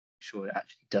sure it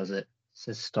actually does it. It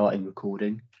says starting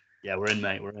recording. Yeah, we're in,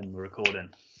 mate. We're recording.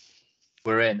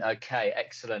 We're in. Okay,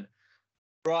 excellent.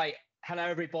 Right. Hello,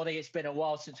 everybody. It's been a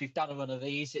while since we've done one of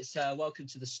these. It's welcome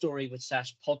to the Story with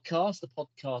Sash podcast, the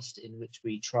podcast in which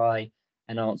we try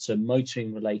and answer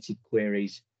motoring-related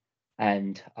queries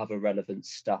and other relevant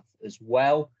stuff as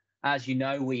well. As you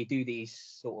know, we do these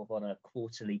sort of on a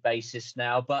quarterly basis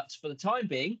now, but for the time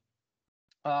being,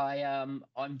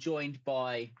 I'm joined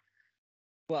by,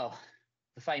 well,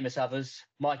 the famous others,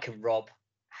 Mike and Rob.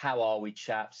 How are we,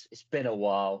 chaps? It's been a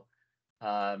while.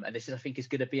 And this, I think, is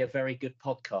going to be a very good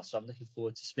podcast. So I'm looking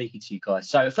forward to speaking to you guys.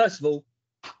 So first of all,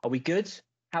 are we good?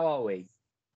 How are we?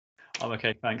 I'm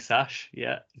okay, thanks, Sash.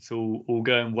 Yeah, it's all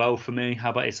going well for me.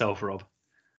 How about yourself, Rob?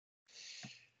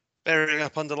 Bearing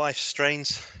up under life's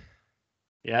strains.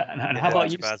 Yeah, and how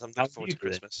about you? I'm looking forward to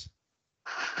Christmas.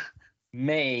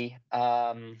 Me,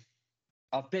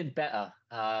 I've been better.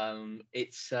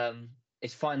 It's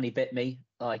finally bit me.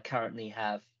 I currently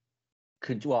have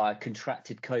I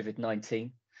contracted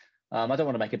COVID-19. I don't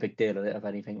want to make a big deal of it, of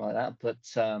anything like that, but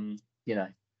you know,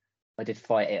 I did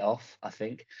fight it off, I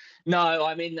think. No,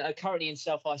 I'm currently in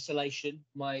self-isolation.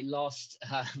 My last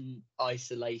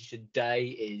isolation day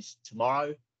is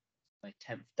tomorrow, my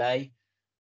 10th day.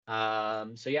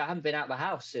 So yeah, I haven't been out of the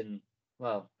house in,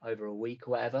 well, over a week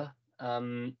or whatever.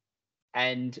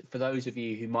 And for those of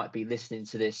you who might be listening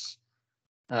to this,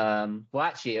 well,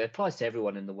 actually, it applies to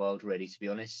everyone in the world, really, to be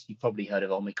honest. You've probably heard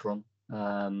of Omicron.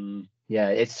 Yeah,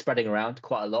 it's spreading around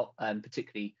quite a lot, and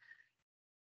particularly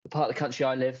the part of the country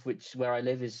I live, where I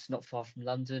live is not far from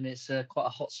London. It's quite a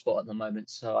hot spot at the moment,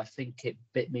 so I think it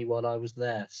bit me while I was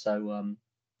there. So,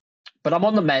 but I'm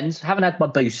on the mend. Haven't had my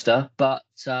booster, but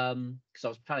because I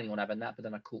was planning on having that, but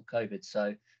then I caught COVID,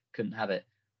 so couldn't have it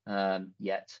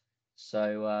yet.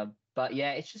 So, but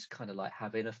yeah, it's just kind of like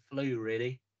having a flu,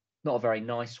 really. Not a very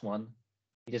nice one.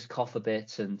 You just cough a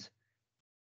bit, and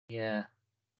yeah,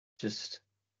 just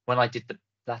when I did the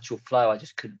lateral flow, I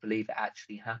just couldn't believe it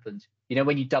actually happened. You know,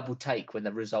 when you double take when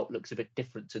the result looks a bit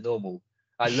different to normal.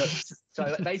 I looked,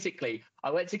 so basically I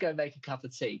went to go make a cup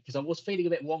of tea because I was feeling a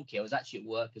bit wonky. I was actually at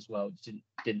work as well, which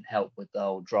didn't help with the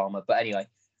whole drama. But anyway,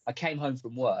 I came home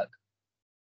from work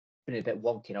feeling a bit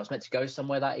wonky, and I was meant to go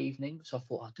somewhere that evening, so I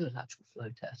thought I'll do a lateral flow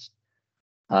test.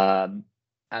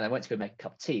 And I went to go make a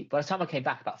cup of tea. By the time I came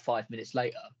back about 5 minutes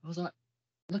later, I was like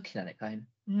looking at it going,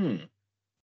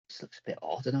 this looks a bit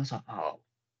odd. And I was like, oh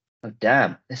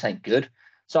damn, this ain't good.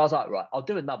 So I was like, right, I'll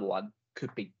do another one.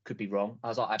 Could be wrong. I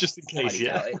was like, just in case,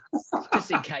 yeah.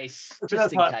 Just in case.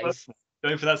 Just in case.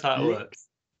 Going for that's how it works.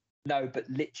 No, but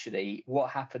literally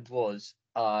what happened was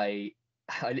I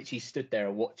literally stood there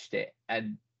and watched it,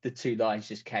 and the two lines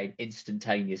just came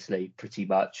instantaneously, pretty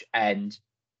much. And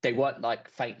they weren't like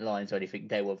faint lines or anything.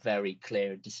 They were very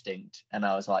clear and distinct. And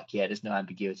I was like, yeah, there's no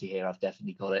ambiguity here. I've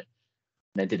definitely got it.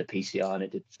 And then did a PCR and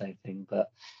it did the same thing.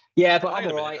 But yeah, but I'm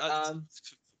all right.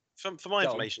 For my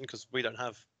information, because we don't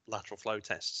have lateral flow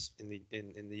tests in the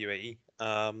UAE.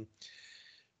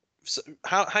 So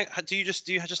how do you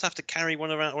just have to carry one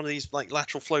of these like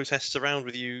lateral flow tests around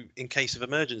with you in case of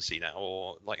emergency now,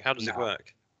 or like how does it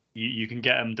work? You can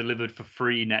get them delivered for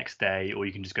free next day, or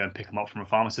you can just go and pick them up from a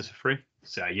pharmacist for free.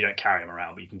 So you don't carry them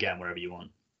around, but you can get them wherever you want.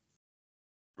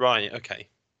 Right. Okay.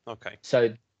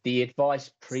 So the advice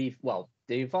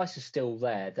the advice is still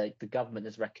there. The government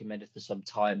has recommended for some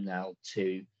time now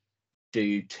to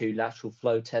do 2 lateral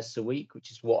flow tests a week, which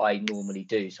is what I normally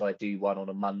do. So I do one on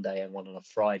a Monday and one on a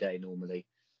Friday normally.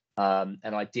 And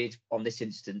I did, on this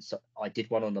instance, I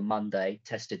did one on the Monday,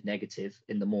 tested negative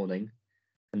in the morning.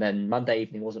 And then Monday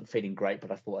evening wasn't feeling great, but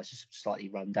I thought I was just slightly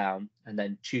run down. And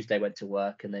then Tuesday went to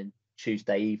work, and then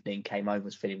Tuesday evening came home,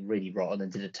 was feeling really rotten, and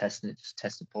did a test, and it just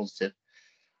tested positive.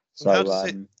 So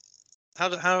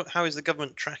how is the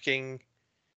government tracking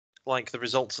like the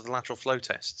results of the lateral flow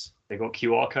tests? They've got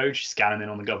QR codes, scan them in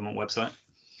on the government website.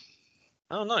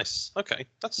 Oh, nice. Okay,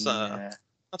 that's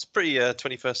pretty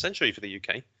 21st century for the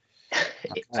UK.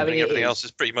 I mean, everything else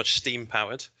is pretty much steam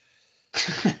powered.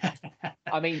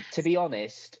 I mean, to be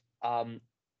honest,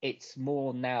 it's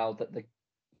more now that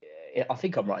I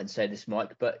think I'm right in saying this,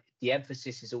 Mike, but the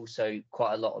emphasis is also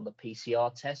quite a lot on the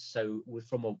PCR test. So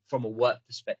from a work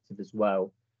perspective as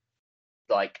well,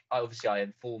 like I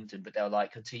informed them, but they were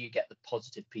like, until you get the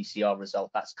positive PCR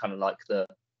result, that's kind of like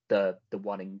the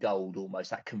one in gold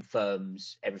almost. That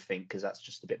confirms everything because that's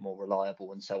just a bit more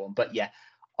reliable and so on. But yeah,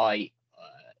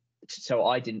 so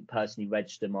I didn't personally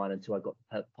register mine until I got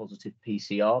positive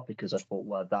PCR because I thought,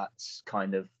 well, that's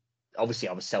kind of, obviously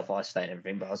I was self-isolating and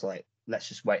everything, but I was like, let's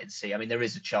just wait and see. I mean, there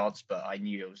is a chance, but I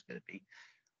knew it was going to be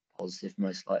positive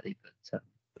most likely. But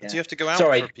Yeah. Do you have to go out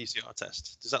Sorry. for a PCR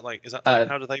test? Is that like Uh,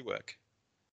 how do they work?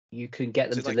 You can get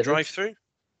Is them it like delivered, drive-through?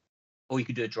 or you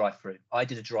can do a drive-through. I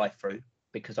did a drive-through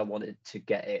because I wanted to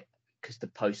get it, because the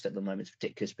post at the moment is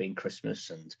ridiculous, being Christmas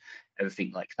and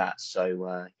everything like that.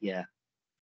 So yeah.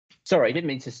 Sorry, I didn't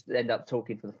mean to end up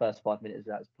talking for the first 5 minutes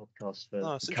of that podcast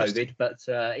for It's interesting. COVID, but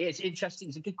it's interesting.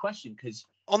 It's a good question because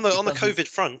On the COVID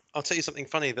front, I'll tell you something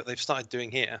funny that they've started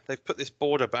doing here. They've put this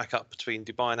border back up between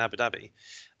Dubai and Abu Dhabi,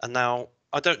 and now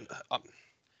I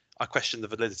question the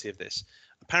validity of this.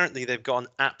 Apparently, they've got an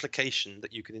application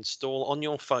that you can install on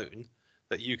your phone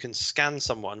that you can scan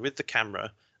someone with the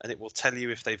camera, and it will tell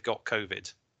you if they've got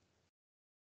COVID.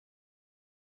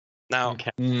 Now,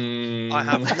 I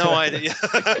have no idea.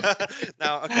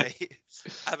 Now, okay,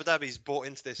 Abu Dhabi's bought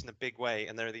into this in a big way,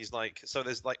 and there are these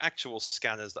there's like actual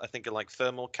scanners that I think are like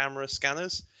thermal camera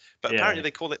scanners, but apparently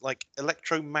they call it like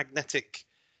electromagnetic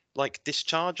like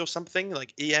discharge or something,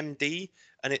 like EMD,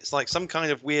 and it's like some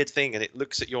kind of weird thing, and it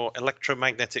looks at your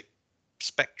electromagnetic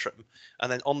spectrum, and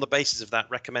then on the basis of that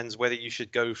recommends whether you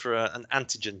should go for an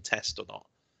antigen test or not.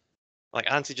 Like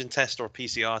antigen test or a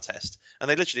PCR test, and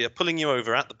they literally are pulling you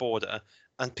over at the border,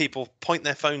 and people point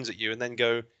their phones at you and then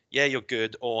go, "Yeah, you're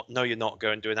good," or "No, you're not.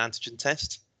 Go and do an antigen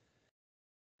test."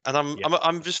 And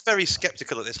I'm just very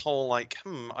skeptical at this whole like,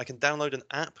 I can download an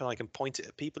app and I can point it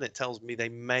at people and it tells me they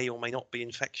may or may not be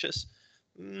infectious.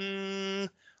 I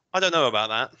don't know about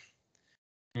that,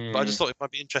 but I just thought it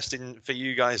might be interesting for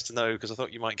you guys to know because I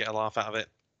thought you might get a laugh out of it.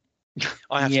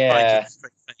 I have to try and keep a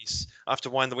straight face. I have to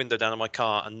wind the window down on my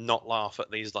car and not laugh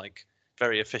at these like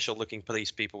very official-looking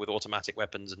police people with automatic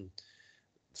weapons and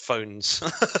phones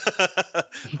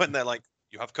when they're like,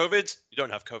 "You have COVID? You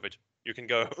don't have COVID. You can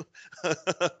go."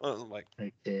 I'm like, oh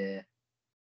dear.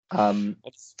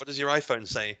 What does your iPhone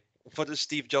say? What does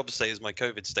Steve Jobs say is my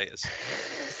COVID status?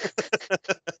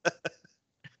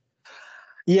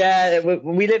 Yeah,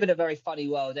 we live in a very funny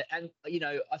world, and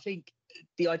I think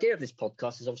the idea of this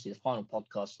podcast is obviously the final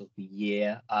podcast of the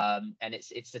year, and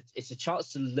it's a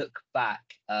chance to look back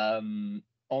on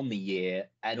the year,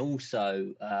 and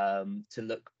also to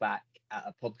look back at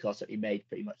a podcast that we made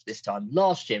pretty much this time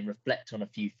last year and reflect on a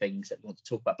few things that we want to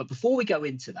talk about. But before we go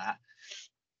into that,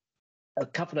 a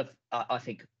couple of I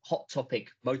think hot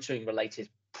topic motoring related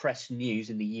press news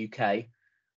in the UK.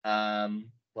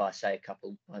 Well, I say a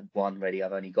couple. One really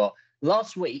I've only got.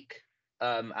 Last week,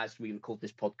 as we record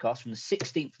this podcast, from the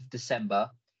 16th of December,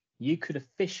 you could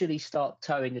officially start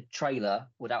towing a trailer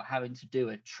without having to do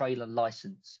a trailer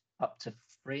license up to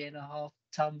 3.5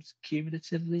 tons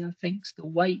cumulatively, I think's the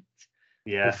weight.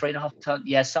 Yeah. Or 3.5 tons.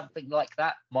 Yeah, something like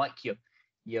that. Mike,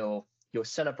 you're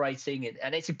celebrating,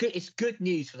 and it's good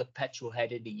news for the petrol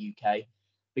head in the UK,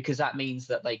 because that means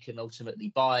that they can ultimately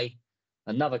buy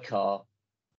another car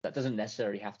that doesn't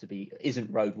necessarily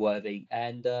isn't roadworthy,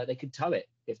 and they can tow it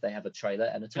if they have a trailer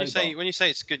and a tow bar. When you say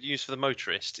it's good news for the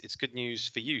motorist, it's good news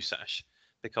for you, Sash,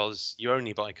 because you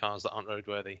only buy cars that aren't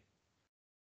roadworthy.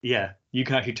 Yeah, you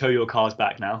can actually tow your cars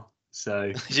back now.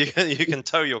 So you can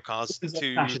tow your cars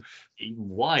to even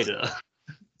wider.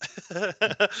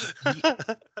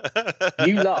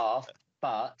 You laugh,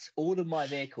 but all of my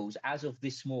vehicles, as of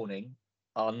this morning,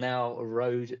 are now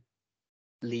road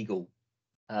legal.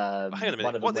 Hang on a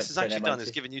minute. What this has actually done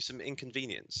is given you some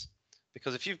inconvenience,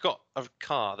 because if you've got a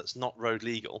car that's not road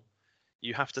legal,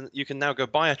 you can now go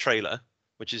buy a trailer,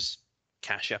 which is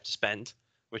cash you have to spend,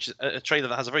 which is a trailer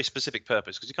that has a very specific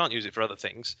purpose because you can't use it for other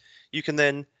things. You can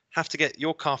then have to get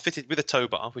your car fitted with a tow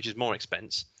bar, which is more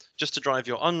expense, just to drive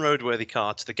your unroadworthy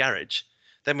car to the garage.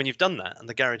 Then when you've done that and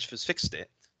the garage has fixed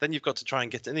it, then you've got to try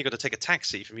and then you've got to take a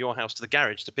taxi from your house to the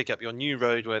garage to pick up your new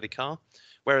roadworthy car.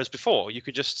 Whereas before, you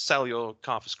could just sell your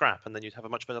car for scrap and then you'd have a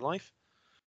much better life.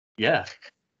 Yeah.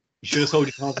 You should have sold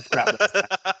your car for scrap.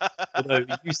 Although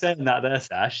you saying that there,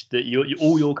 Sash, that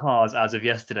all your cars as of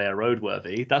yesterday are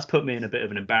roadworthy, that's put me in a bit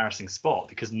of an embarrassing spot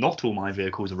because not all my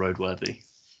vehicles are roadworthy.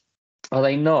 Are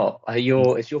they not? Is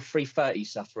your 330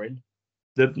 suffering?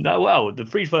 The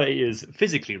 330 is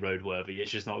physically roadworthy.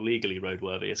 It's just not legally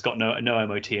roadworthy. It's got no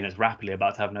MOT and it's rapidly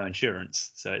about to have no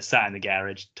insurance. So it's sat in the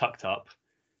garage, tucked up.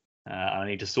 I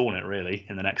need to sawn it really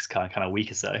in the next kind of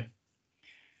week or so.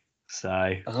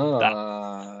 So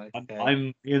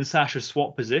me and Sasha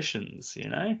swap positions,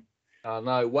 Oh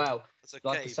no, well, that's okay,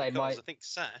 like I say, because I think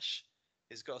Sash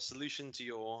has got a solution to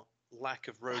your lack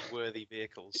of roadworthy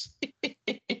vehicles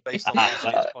based on last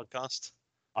week's podcast.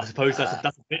 I suppose that's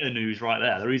a bit of news right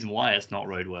there. The reason why it's not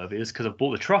roadworthy is because I've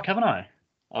bought the truck, haven't I?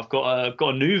 I've got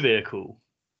a new vehicle.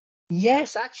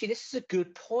 Yes, actually, this is a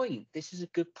good point.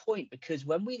 Because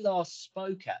when we last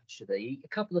spoke, actually, a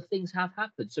couple of things have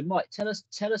happened. So, Mike, tell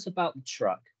us about the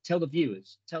truck. Tell the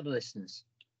viewers, tell the listeners.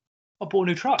 I bought a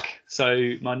new truck.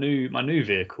 So my new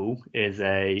vehicle is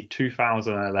a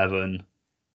 2011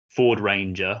 Ford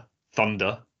Ranger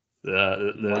Thunder,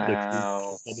 the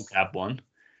Wow. double cab one.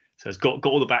 So it's got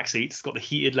all the back seats, it's got the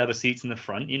heated leather seats in the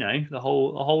front, you know, the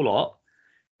whole lot.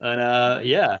 And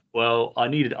yeah, well, I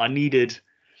needed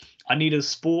a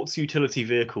sports utility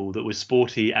vehicle that was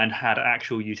sporty and had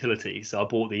actual utility. So I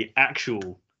bought the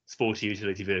actual sporty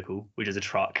utility vehicle, which is a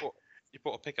truck. You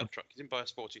bought a pickup truck. You didn't buy a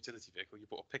sports utility vehicle. You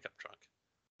bought a pickup truck.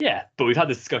 Yeah, but we've had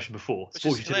this discussion before. Which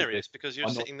is hilarious because you're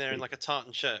sitting there in like a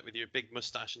tartan shirt with your big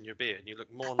mustache and your beard, and you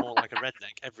look more and more like a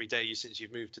redneck every day since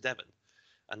you've moved to Devon,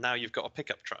 and now you've got a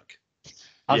pickup truck.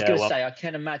 I was going to say, I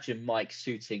can imagine Mike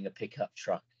suiting a pickup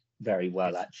truck very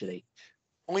well, actually.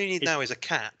 All you need now is a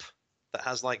cap that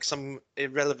has like some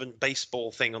irrelevant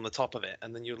baseball thing on the top of it,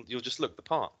 and then you'll just look the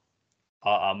part.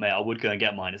 Mate, I would go and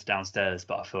get mine. It's downstairs,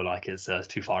 but I feel like it's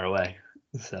too far away,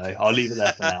 so I'll leave it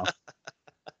there for now.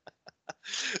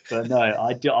 But no,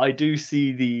 I do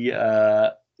see the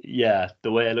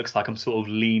way it looks like I'm sort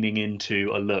of leaning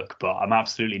into a look, but I'm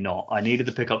absolutely not. I needed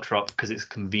the pickup truck because it's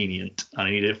convenient, and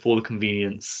I needed it for the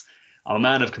convenience. I'm a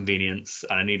man of convenience,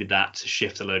 and I needed that to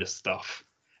shift a load of stuff.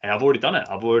 And I've already done it.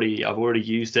 I've already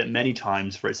used it many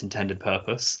times for its intended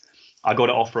purpose. I got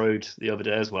it off-road the other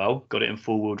day as well. Got it in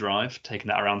four-wheel drive, taking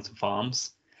that around some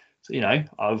farms. So you know,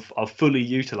 I've fully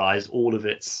utilised all of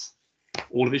its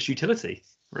utility,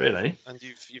 really. And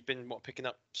you've been picking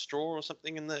up straw or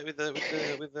something in the with the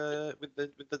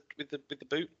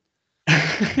boot?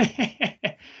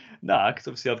 No, because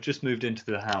obviously I've just moved into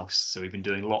the house, so we've been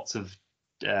doing lots of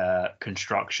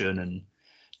construction and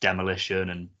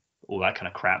demolition and all that kind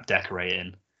of crap,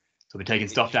 decorating. So we're taking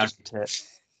stuff down to tip.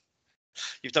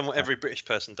 You've done what every British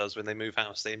person does when they move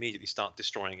house. They immediately start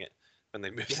destroying it when they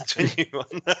move into a new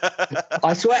one.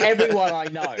 I swear everyone I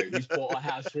know who's bought a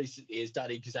house recently has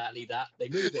done exactly that. They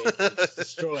move it and just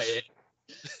destroy it.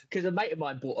 Because a mate of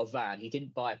mine bought a van. He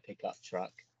didn't buy a pickup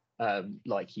truck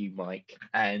like you, Mike.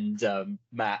 And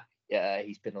Matt,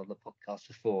 he's been on the podcast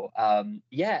before.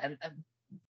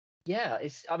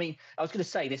 It's. I mean, I was going to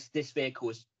say this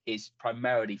vehicle is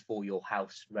primarily for your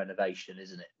house renovation,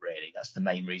 isn't it? Really, that's the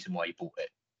main reason why you bought it.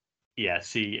 Yeah,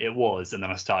 see, it was, and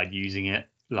then I started using it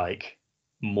like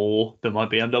more than my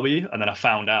BMW, and then I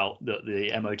found out that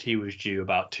the MOT was due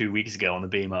about 2 weeks ago on the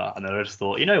Beamer, and then I just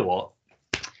thought, you know what,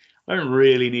 I don't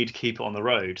really need to keep it on the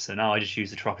road, so now I just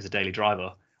use the truck as a daily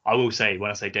driver. I will say,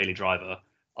 when I say daily driver,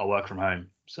 I work from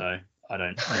home, so I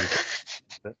don't need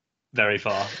to very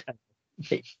far.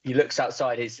 He looks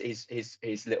outside his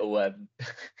little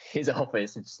his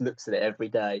office and just looks at it every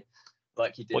day,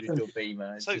 like you did with your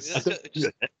Beamer. So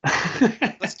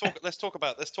let's talk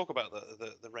about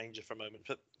the Ranger for a moment.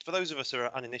 For those of us who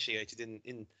are uninitiated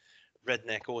in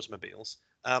redneck automobiles,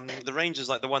 the Ranger's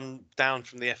like the one down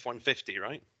from the F-150,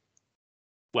 right?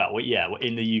 Well, yeah.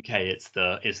 In the UK, it's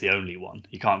the only one.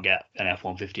 You can't get an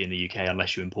F-150 in the UK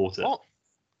unless you import it. What?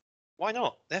 Why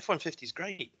not? The F-150 is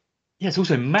great. Yeah, it's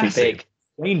also massive.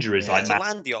 Ranger is like it's a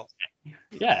land yacht.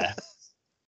 Yeah.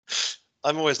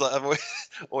 I'm always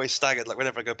staggered. Like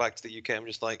whenever I go back to the UK, I'm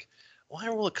just like, why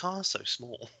are all the cars so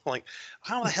small? Like,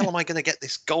 how the hell am I going to get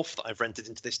this Golf that I've rented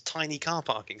into this tiny car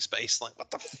parking space? Like,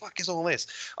 what the fuck is all this?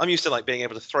 I'm used to like being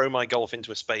able to throw my Golf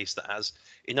into a space that has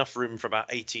enough room for about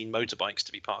 18 motorbikes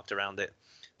to be parked around it.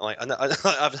 Like, I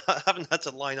haven't had to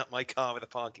line up my car with a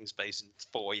parking space in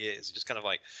 4 years. Just kind of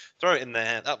like throw it in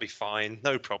there. That'll be fine.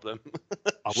 No problem.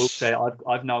 I will say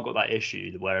I've now got that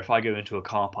issue where if I go into a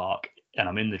car park and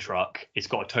I'm in the truck, it's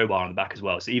got a tow bar on the back as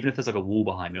well. So even if there's like a wall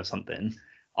behind me or something,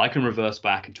 I can reverse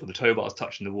back until the tow bar is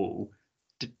touching the wall.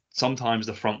 Sometimes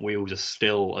the front wheels are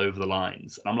still over the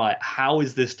lines. And I'm like, how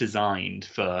is this designed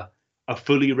for a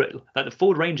fully... like the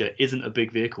Ford Ranger isn't a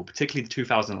big vehicle, particularly the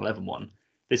 2011 one.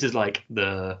 This is like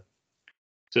so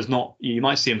it's not, you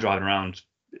might see them driving around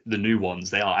the new ones.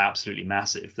 They are absolutely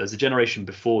massive. There's a generation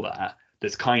before that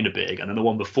that's kind of big. And then the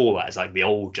one before that is like the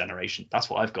old generation. That's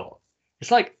what I've got.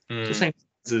 It's like the same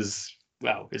as,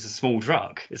 well, it's a small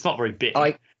truck. It's not very big.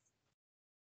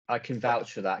 I can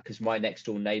vouch for that because my next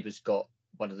door neighbour's got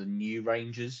one of the new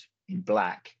Rangers in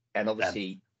black. And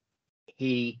obviously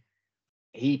he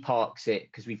parks it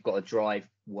because we've got a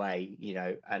driveway, you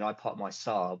know, and I park my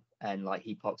Saab and like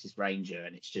he parks his Ranger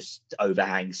and it's just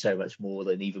overhangs so much more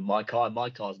than even my car. My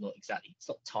car's not exactly, it's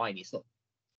not tiny, it's not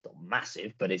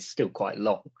massive, but it's still quite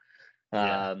long.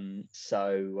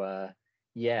 So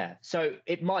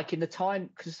Mike, in the time,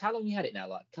 because how long you had it now?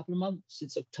 Like a couple of months,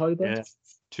 since October? Yeah,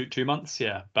 2 months,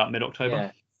 yeah, about mid-October.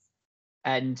 Yeah.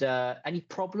 And any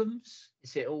problems?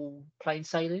 Is it all plain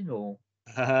sailing or?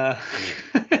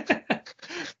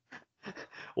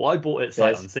 Well, I bought it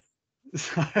sight unseen.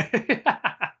 So,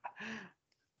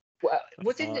 Well,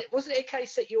 wasn't it a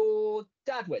case that your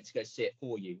dad went to go see it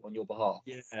for you on your behalf?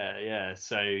 yeah.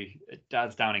 So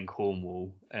Dad's down in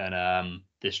Cornwall, and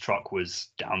this truck was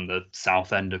down the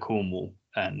south end of Cornwall,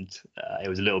 and it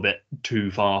was a little bit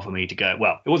too far for me to go.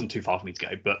 Well, it wasn't too far for me to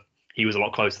go, but he was a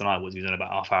lot closer than I was. He was only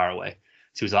about half hour away.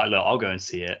 So he was like, "Look, I'll go and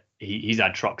see it." He's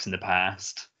had trucks in the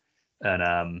past,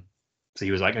 and so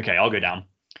he was like, "Okay, I'll go down."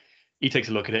 He takes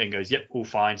a look at it and goes, "Yep, all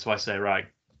fine." So I say, "Right,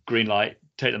 green light,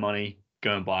 take the money,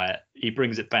 go and buy it." He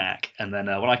brings it back, and then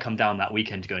when I come down that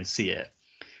weekend to go and see it,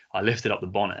 I lifted up the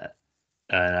bonnet,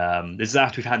 and this is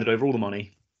after we've handed over all the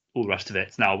money, all the rest of it.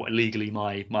 It's now legally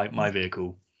my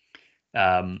vehicle.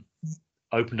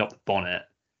 Opened up the bonnet,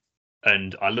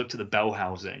 and I looked at the bell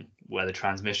housing where the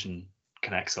transmission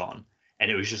connects on, and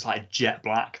it was just like jet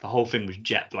black. The whole thing was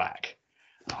jet black.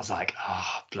 I was like,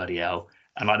 ah, oh, bloody hell.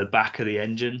 And like the back of the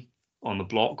engine on the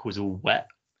block was all wet,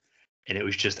 and it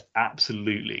was just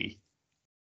absolutely,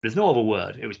 there's no other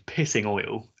word, it was pissing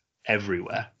oil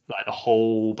everywhere. Like the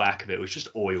whole back of it was just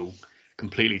oil,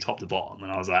 completely top to bottom.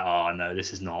 And I was like, oh no,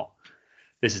 this is not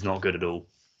good at all.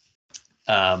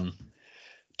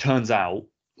 Turns out,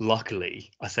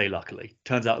 luckily, I say luckily,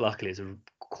 it's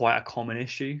quite a common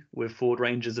issue with Ford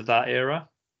Rangers of that era.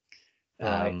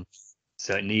 Right.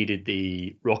 So it needed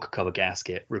the rocker cover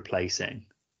gasket replacing,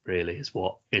 really, is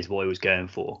what it was going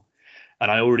for. And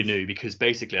I already knew, because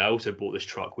basically I also bought this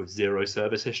truck with zero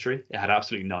service history. It had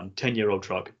absolutely none. 10-year-old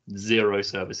truck, zero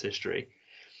service history.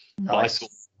 Nice.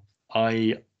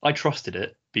 But I trusted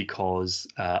it because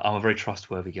I'm a very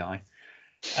trustworthy guy.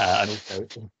 And also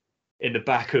in the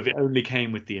back of it only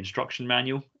came with the instruction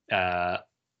manual. And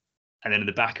then in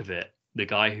the back of it, the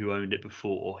guy who owned it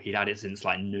before, he'd had it since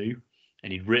like new,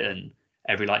 and he'd written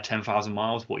every like 10,000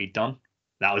 miles what he'd done.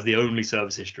 That was the only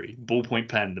service history. Ballpoint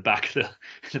pen, the back of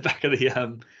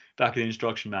the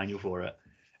instruction manual for it.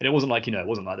 And it wasn't like, it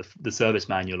wasn't like the service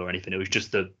manual or anything. It was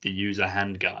just the user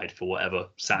hand guide for whatever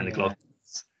sat in the glove.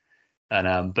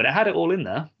 And but it had it all in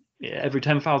there. Yeah, every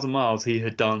 10,000 miles he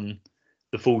had done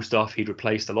the full stuff. He'd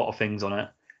replaced a lot of things on it,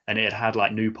 and it had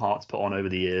like new parts put on over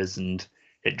the years, and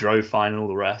it drove fine and all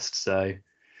the rest. So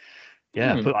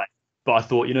yeah, but I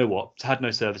thought, you know what? It's had no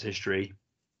service history.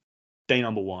 Day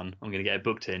number one, I'm going to get it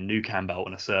booked in, new cam belt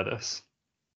and a service.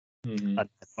 And when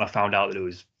I found out that it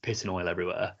was pissing oil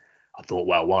everywhere, I thought,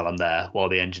 well, while I'm there, while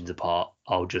the engine's apart,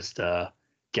 I'll just get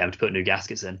them to put new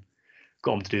gaskets in.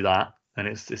 Got them to do that, and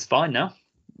it's fine now,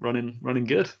 running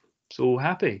good. It's all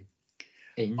happy.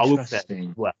 Interesting. I will say,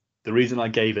 well, the reason I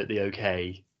gave it the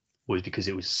okay was because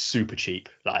it was super cheap.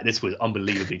 Like this was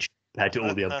unbelievably cheap compared to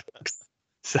all the other trucks.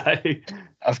 So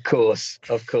of course,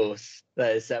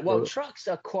 there's well, trucks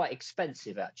are quite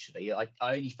expensive actually. I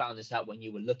only found this out when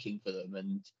you were looking for them,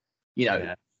 and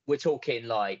we're talking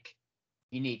like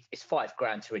it's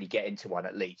 $5,000 to really get into one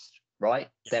at least, right?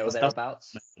 There or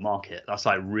thereabouts. That's the market. That's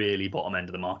like really bottom end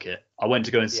of the market. I went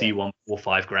to go and see one for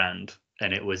 $5,000,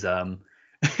 and it was the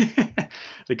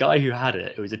guy who had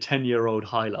it. It was a 10-year-old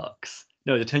Hilux.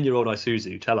 No, it was a 10-year-old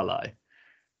Isuzu. Tell a lie.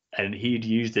 And he'd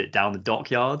used it down the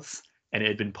dockyards, and it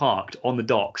had been parked on the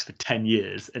docks for 10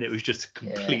 years, and it was just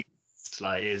complete,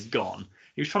 like it is gone.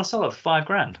 He was trying to sell it for $5,000.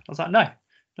 I was like,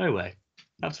 no way,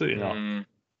 absolutely not.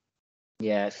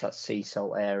 Yeah, it's that sea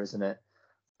salt air, isn't it?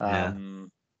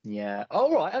 Yeah.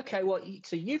 All right. Okay. Well,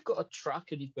 so you've got a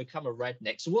truck and you've become a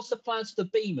redneck. So what's the plans for the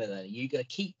Beamer then? Are you going to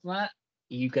keep that? Are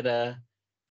you going to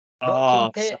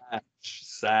not keep it?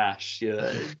 Sash.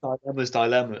 Yeah.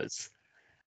 Dilemmas.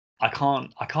 I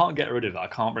can't get rid of it. I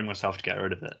can't bring myself to get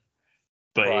rid of it.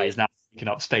 But it is now taking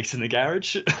up space in the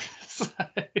garage.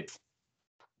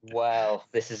 Well,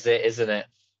 this is it, isn't it?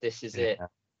 This is it.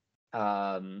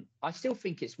 I still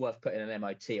think it's worth putting an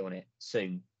MOT on it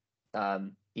soon,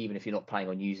 even if you're not planning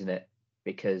on using it,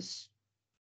 because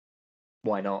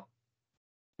why not?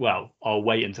 Well, I'll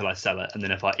wait until I sell it, and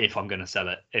then if I'm going to sell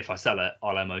it, if I sell it,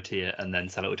 I'll MOT it and then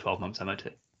sell it with 12 months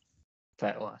MOT.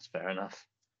 Well, that's fair enough.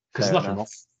 Because nothing wrong.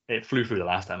 It flew through the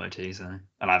last MOT, so, and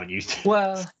I haven't used it.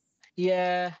 Well,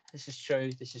 yeah, this is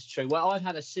true. Well, I've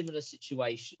had a similar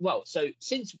situation. Well, so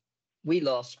since we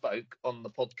last spoke on the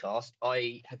podcast,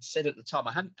 I had said at the time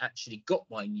I hadn't actually got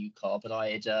my new car, but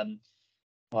I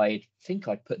think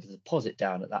I'd put the deposit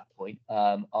down at that point.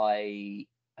 I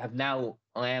am now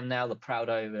the proud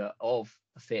owner of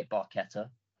a Fiat Barchetta.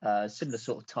 Similar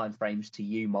sort of time frames to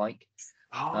you, Mike.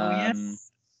 Yes.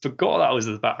 Forgot that was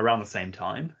about around the same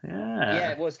time.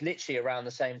 Yeah, it was literally around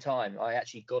the same time. I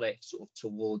actually got it sort of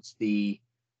towards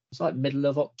it's like middle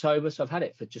of October, so I've had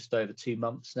it for just over 2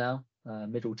 months now,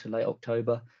 middle to late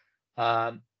October.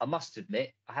 I must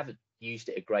admit, I haven't used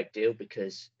it a great deal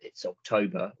because it's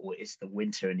October, or it's the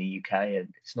winter in the UK,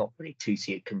 and it's not really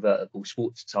two-seat convertible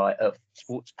sports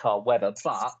car weather.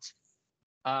 But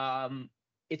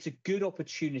it's a good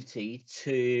opportunity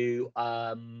to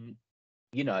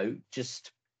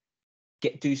just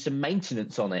do some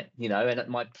maintenance on it, and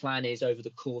my plan is over the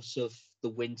course of the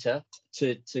winter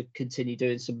to continue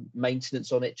doing some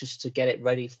maintenance on it, just to get it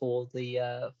ready for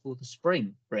the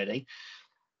spring, really.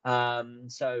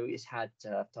 So it's had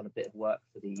I've done a bit of work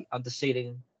for the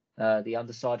undersealing, the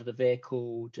underside of the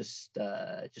vehicle, just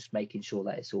making sure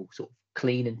that it's all sort of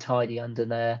clean and tidy under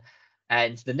there.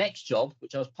 And the next job,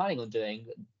 which I was planning on doing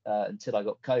until I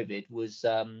got COVID, was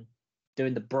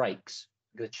doing the brakes.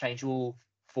 I'm going to change all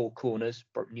 4 corners,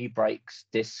 new brakes,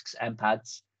 discs and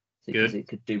pads, because it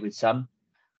could do with some.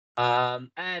 And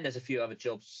there's a few other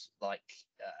jobs like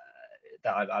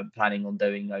that I'm planning on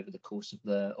doing over the course of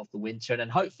the winter, and then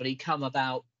hopefully come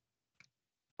about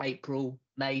April,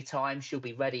 May time, she'll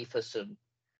be ready for some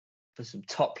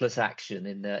topless action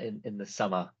in the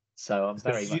summer. So I'm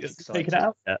very much excited. Taken it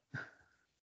out yet?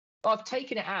 I've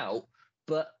taken it out,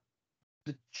 but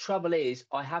the trouble is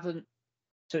I haven't.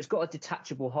 So it's got a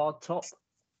detachable hard top.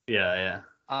 Yeah.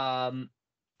 I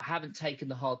haven't taken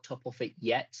the hard top off it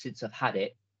yet since I've had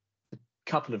it. A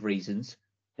couple of reasons.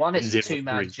 One, it's a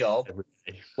 2-man job.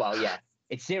 Well, yeah,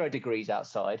 it's 0 degrees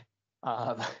outside.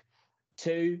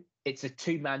 2, it's a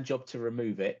 2-man job to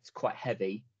remove it. It's quite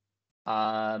heavy.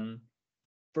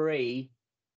 3,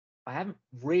 I haven't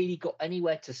really got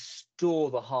anywhere to store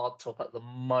the hard top at the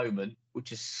moment,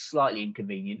 which is slightly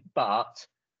inconvenient, but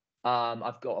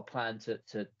I've got a plan to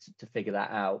figure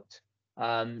that out.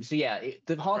 So yeah,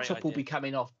 the hard top will be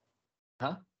coming off.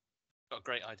 Huh? Got a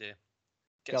great idea.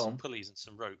 Get some pulleys and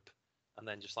some rope, and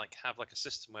then just have a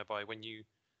system whereby when you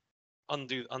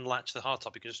unlatch the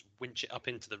hardtop, you can just winch it up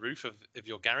into the roof of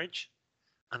your garage,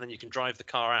 and then you can drive the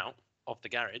car out of the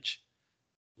garage,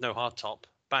 no hardtop,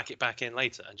 back it back in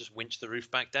later, and just winch the roof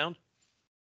back down.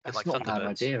 That's not a bad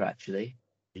idea, actually.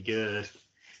 Good.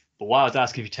 But what I was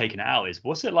asking if you've taken it out is,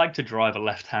 what's it like to drive a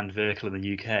left-hand vehicle in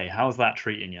the UK? How's that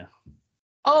treating you?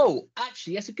 Oh,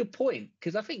 actually, that's a good point,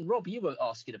 because I think, Rob, you were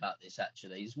asking about this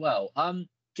actually as well. Do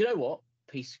you know what?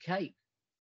 Piece of cake.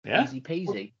 Yeah. Easy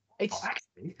peasy.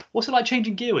 Actually, what's it like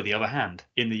changing gear with the other hand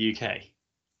in the UK?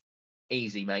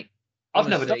 Easy, mate. I've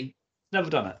never done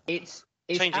it. It's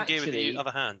changing actually, gear with the other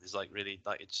hand is really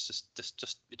it's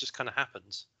just kind of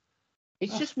happens.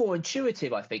 It's just more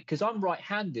intuitive, I think, because I'm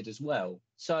right-handed as well.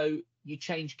 So you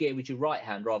change gear with your right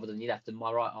hand rather than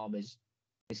my right arm is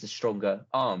the stronger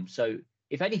arm. So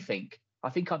if anything, I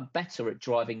think I'm better at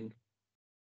driving,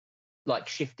 like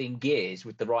shifting gears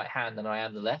with the right hand than I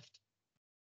am the left.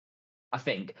 I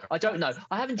think. I don't know.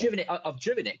 I haven't driven it. I've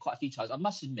driven it quite a few times. I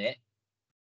must admit,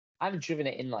 I haven't driven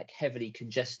it in like heavily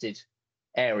congested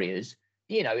areas.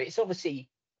 It's obviously,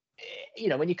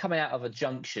 when you're coming out of a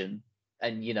junction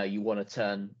and, you want to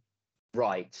turn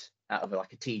right out of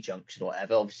like a T junction or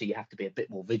whatever, obviously you have to be a bit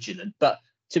more vigilant. But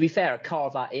to be fair, a car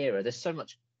of that era, there's so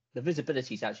much, the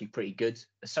visibility is actually pretty good.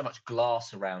 There's so much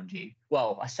glass around you.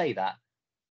 Well, I say that.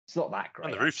 It's not that great,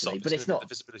 and the roof's actually, off, but it's not. The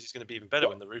visibility is going to be even better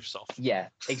when the roof's off. Yeah,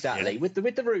 exactly. Yeah.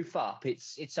 With the roof up,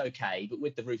 it's okay, but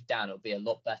with the roof down, it'll be a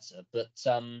lot better. But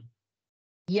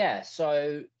yeah.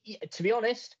 So to be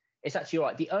honest, it's actually all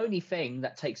right. The only thing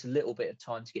that takes a little bit of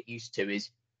time to get used to is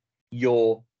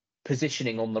your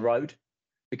positioning on the road,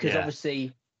 because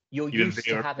obviously you're used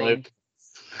to having.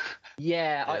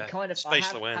 Yeah, I kind of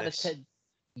spatial awareness.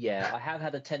 I have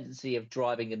had a tendency of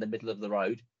driving in the middle of the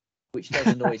road, which does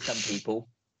annoy some people.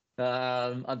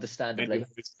 Understandably,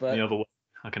 but the other way,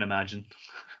 I can imagine.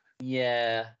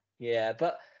 Yeah,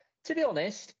 but to be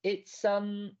honest, it's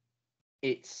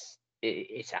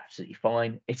absolutely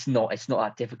fine. It's not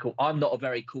that difficult. I'm not a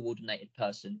very coordinated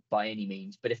person by any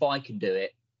means, but if I can do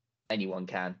it, anyone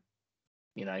can.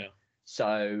 Yeah.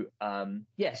 So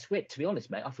Switch. To be honest,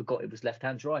 mate, I forgot it was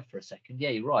left-hand drive for a second. Yeah,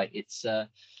 you're right. It's a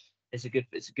good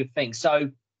thing.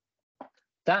 So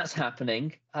that's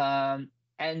happening.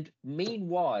 And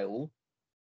meanwhile,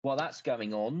 while that's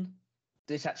going on,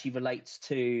 this actually relates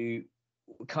to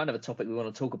kind of a topic we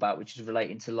want to talk about, which is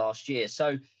relating to last year.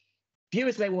 So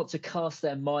viewers may want to cast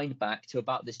their mind back to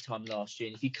about this time last year.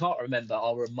 And if you can't remember,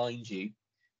 I'll remind you.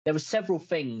 There were several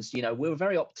things, we were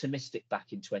very optimistic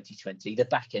back in 2020, the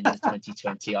back end of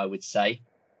 2020, I would say.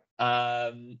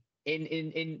 In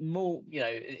more,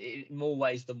 in more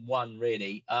ways than one,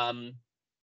 really.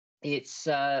 We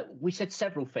said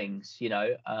several things,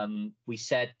 we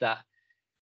said that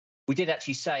we did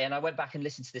actually say, and I went back and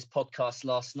listened to this podcast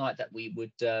last night, that we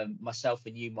would, myself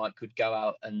and you, Mike, could go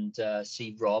out and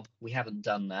see Rob. We haven't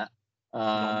done that.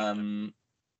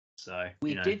 So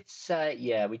we did say,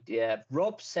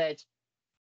 Rob said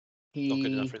Not good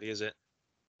he. enough, really, is it?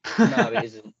 No, it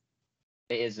isn't.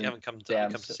 It isn't. You haven't come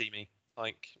to see me.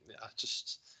 Like, I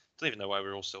just don't even know why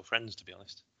we're all still friends, to be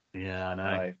honest. Yeah, I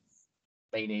know. No,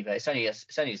 me neither. It's only his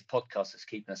podcast that's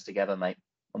keeping us together, mate.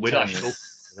 We're not telling you.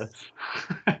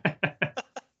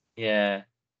 sure.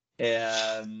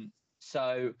 Yeah.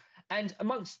 So, and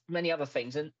amongst many other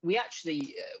things, and we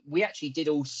actually did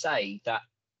all say that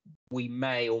we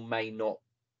may or may not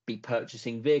be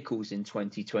purchasing vehicles in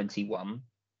 2021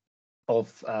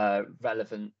 of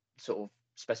relevant sort of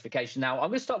specification. Now, I'm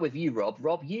going to start with you, Rob.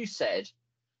 Rob, you said,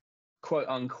 quote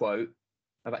unquote,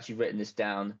 I've actually written this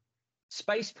down,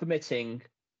 space permitting,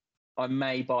 I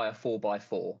may buy a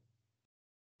 4x4.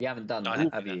 You haven't done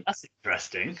that, have you? That's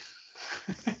interesting.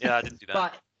 Yeah, I didn't do that.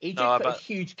 But he did put a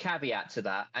huge caveat to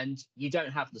that, and you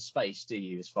don't have the space, do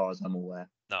you, as far as I'm aware?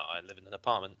 No, I live in an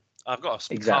apartment. I've got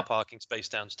a car parking space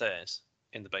downstairs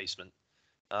in the basement.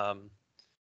 But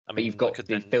you've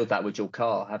filled that with your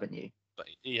car, haven't you? But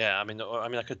yeah, I mean,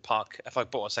 I could park if I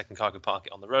bought a second car. I could park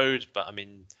it on the road, but I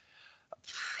mean,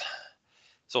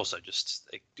 it's also just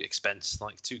expense.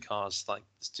 Like two cars, like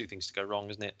there's two things to go wrong,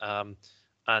 isn't it?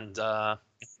 I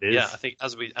think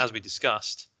as we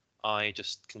discussed, I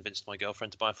just convinced my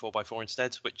girlfriend to buy a 4x4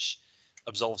 instead, which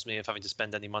absolves me of having to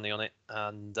spend any money on it,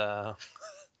 and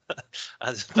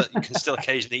but you can still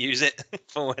occasionally use it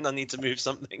for when I need to move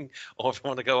something or if I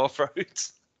want to go off road.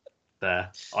 There,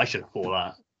 I should have thought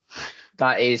that.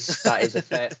 That is a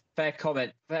fair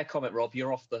comment. Fair comment, Rob.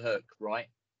 You're off the hook, right?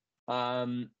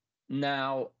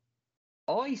 Now,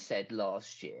 I said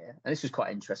last year, and this was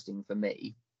quite interesting for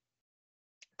me,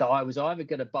 that I was either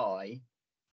going to buy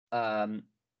a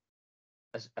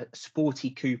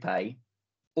sporty coupe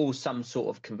or some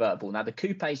sort of convertible. Now, the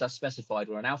coupes I specified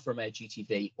were an Alfa Romeo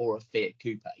GTV or a Fiat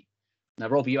Coupe. Now,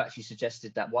 Rob, you actually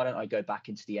suggested that why don't I go back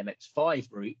into the MX-5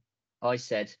 route? I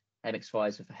said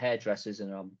MX-5s are for hairdressers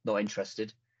and I'm not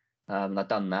interested. And I've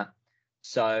done that.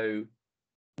 So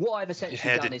what I've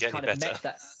essentially done is kind of met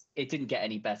that. It didn't get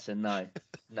any better, no.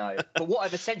 But what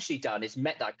I've essentially done is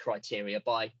met that criteria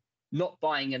by not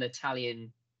buying an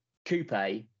Italian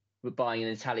coupe, but buying an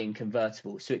Italian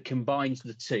convertible. So it combines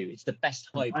the two. It's the best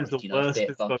hybrid, Fiat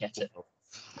Barchetta.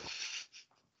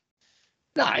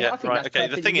 No, yeah, I think that's okay.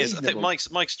 The thing is, I think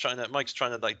reasonable. Mike's trying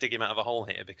to like dig him out of a hole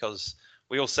here because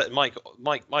we all said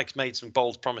Mike's made some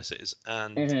bold promises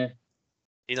and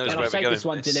he knows where we're going. I've saved this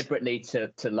one deliberately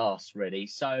to last, really.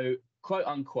 So, quote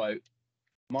unquote,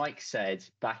 Mike said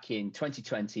back in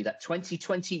 2020 that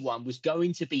 2021 was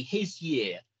going to be his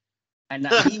year, and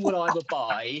that he would either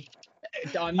buy.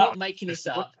 I'm not making this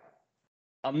up.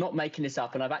 And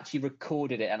I've actually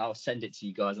recorded it, and I'll send it to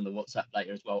you guys on the WhatsApp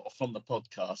later as well, or from the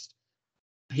podcast.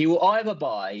 He will either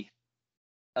buy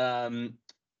a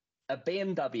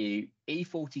BMW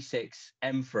E46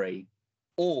 M3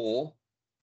 or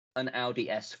an Audi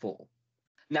S4.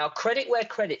 Now, credit where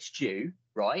credit's due,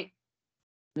 right?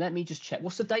 Let me just check.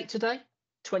 What's the date today?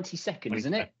 22nd,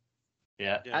 isn't it?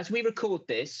 Yeah. As we record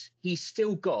this, he's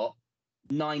still got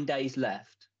 9 days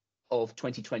left of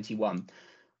 2021.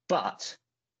 But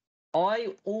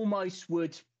I almost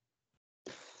would,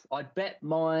 I'd bet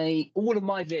all of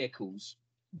my vehicles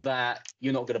that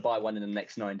you're not going to buy one in the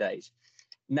next 9 days.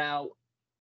 Now,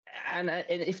 and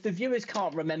if the viewers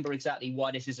can't remember exactly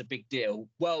why this is a big deal,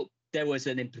 well, there was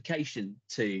an implication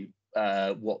to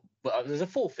there's a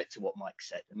forfeit to what Mike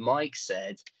said. Mike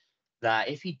said that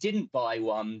if he didn't buy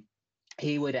one,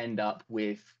 he would end up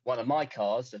with one of my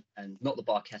cars, and not the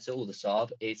Barchetta or the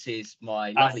Saab. It is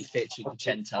my lovely Fiat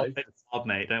Cinquecento. I'll take the Saab,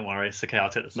 mate. Don't worry. It's okay. I'll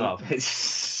take the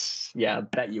Saab. Yeah, I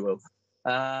bet you will.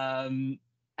 And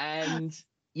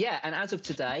as of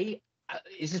today,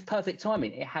 it's just perfect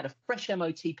timing. It had a fresh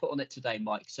MOT put on it today,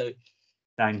 Mike. So,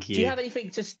 thank you. Do you have anything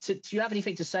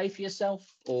to say for yourself,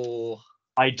 or?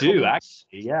 I do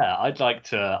actually. Yeah, I'd like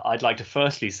to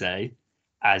firstly say,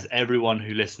 as everyone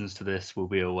who listens to this will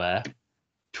be aware,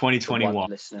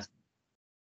 2021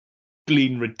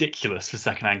 been ridiculous for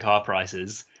secondhand car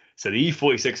prices. So the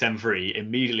E46 M3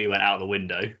 immediately went out the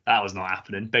window. That was not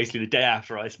happening. Basically, the day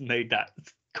after I made that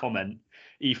comment,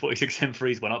 E46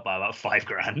 M3s went up by about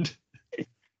 $5,000.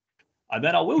 And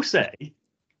then I will say,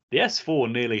 the S4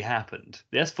 nearly happened.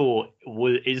 The S4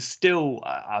 is still,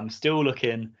 I'm still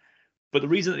looking, but the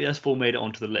reason that the S4 made it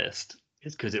onto the list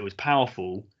is because it was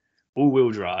powerful,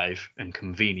 all-wheel drive, and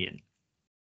convenient.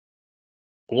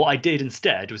 What I did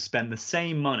instead was spend the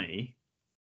same money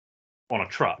on a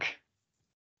truck.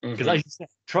 Because as you said,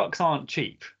 trucks aren't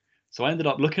cheap. So I ended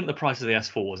up looking at the price of the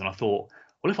S4s and I thought,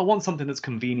 well, if I want something that's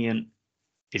convenient,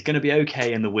 it's going to be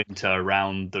okay in the winter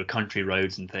around the country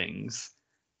roads and things,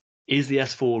 is the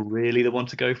S4 really the one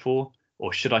to go for,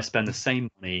 or should I spend the same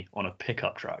money on a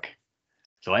pickup truck?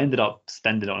 So I ended up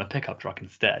spending it on a pickup truck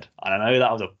instead. And I know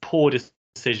that was a poor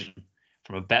decision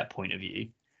from a bet point of view,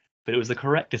 but it was the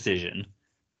correct decision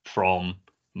from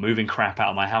moving crap out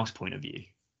of my house point of view.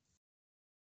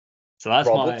 So that's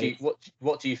Rob, my.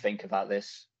 what do you think about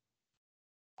this?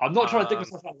 I'm not trying to dig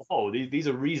myself out of the hole. These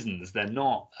are reasons. They're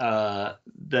not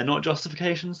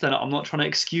justifications. I'm not trying to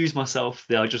excuse myself.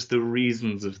 They are just the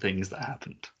reasons of things that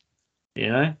happened. You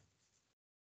know.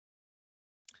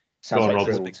 Sounds like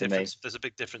there's drill to me. There's a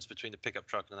big difference between a pickup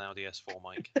truck and an Audi S4,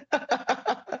 Mike.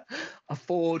 A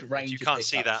Ford Ranger. You can't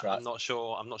see that. Truck. I'm not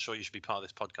sure you should be part of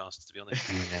this podcast, to be honest.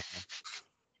 Yeah.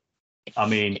 I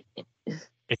mean,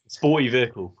 it's a sporty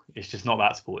vehicle. It's just not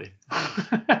that sporty.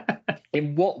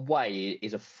 In what way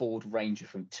is a Ford Ranger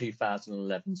from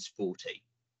 2011 sporty?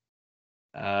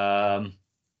 Depends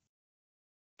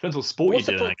what sport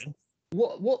you're doing.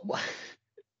 What?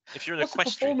 If you're in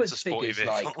equestrian, it's a sporty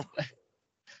vehicle. Like?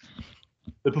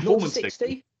 The performance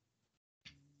 60?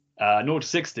 0 to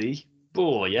 60.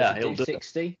 Oh yeah, it'll do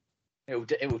 60. It will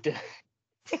do.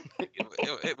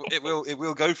 it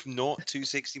will go from 0 to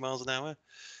 60 miles an hour.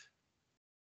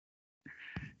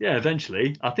 Yeah,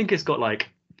 eventually. I think it's got like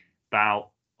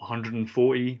about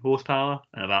 140 horsepower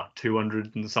and about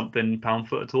 200 and something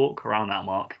pound-foot of torque, around that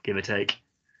mark, give or take.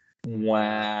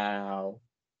 Wow.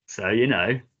 So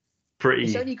pretty.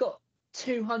 It's only got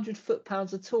 200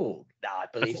 foot-pounds of torque. No, I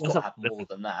believe it's got to have more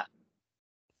than that.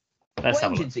 What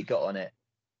engine's it got on it?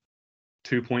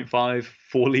 2.5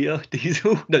 4-litre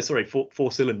diesel. No, sorry,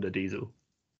 four-cylinder diesel.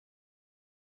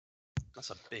 That's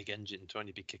a big engine to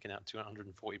only be kicking out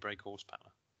 240 brake horsepower.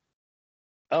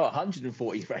 Oh,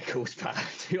 140 brake horsepower,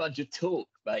 200 torque,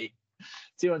 mate.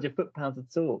 200 foot-pounds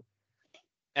of torque.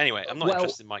 Anyway, I'm not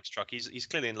interested in Mike's truck. He's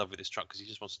clearly in love with his truck because he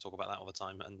just wants to talk about that all the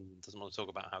time and doesn't want to talk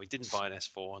about how he didn't buy an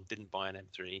S4 and didn't buy an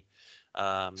M3.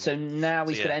 So now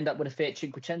he's going to end up with a Fiat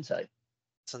Cinquecento.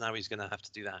 So now he's going to have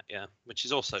to do that, yeah, which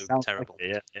is also terrible.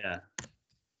 Like yeah.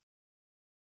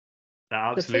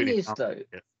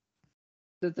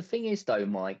 The thing is, though,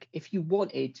 Mike, if you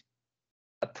wanted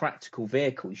a practical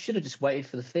vehicle, you should have just waited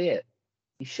for the Fiat.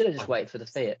 You should have just waited for the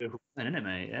Fiat. Isn't it,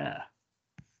 mate? Yeah.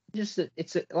 Just that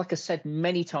like I said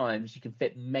many times, you can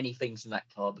fit many things in that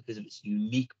car because of its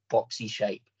unique boxy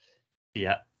shape.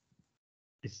 Yeah.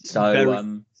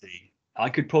 So I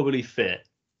could probably fit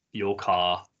your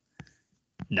car.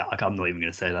 No, I'm not even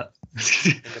going to say that.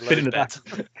 Fit in the back.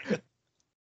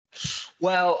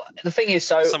 Well, the thing is,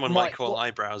 so someone might call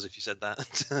eyebrows if you said that.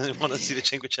 I want to see the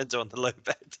Cinquecento on the low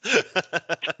bed.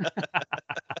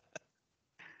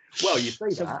 Well, you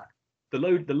say that. The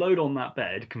load on that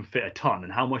bed can fit a ton.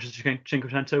 And how much does the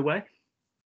Cinquecento weigh?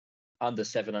 Under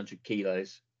 700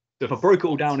 kilos. So if I broke it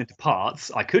all down into parts,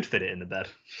 I could fit it in the bed.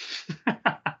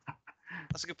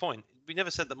 That's a good point. We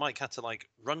never said that Mike had to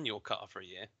run your car for a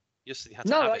year. You just had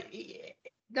to have it.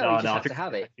 No, you just have to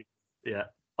have it. Yeah.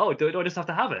 Oh, do I just have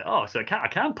to have it? Oh, so I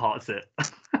can parts it.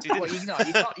 Well,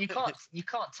 you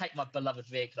can't take my beloved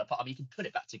vehicle apart. I mean, you can put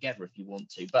it back together if you want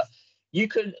to, but you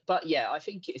can. But yeah, I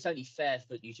think it's only fair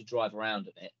for you to drive around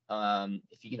in it.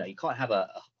 If you can't have a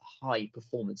high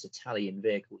performance Italian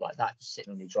vehicle like that just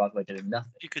sitting on your driveway doing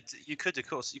nothing. You could of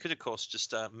course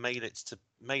just mail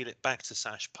it back to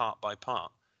Sash part by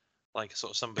part. Like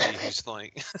sort of somebody who's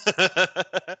like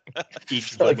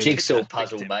it's not a jigsaw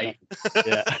puzzle, mate.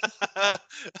 Yeah.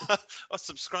 I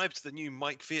subscribed to the new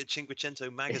Mike Fiat Cinquecento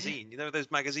magazine. You know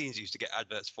those magazines you used to get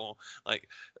adverts for? Like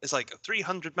it's like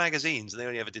 300 magazines and they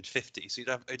only ever did 50. So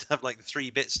you'd have like 3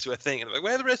 bits to a thing and I'm like,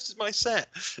 where the rest is my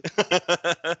set?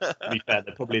 To be fair,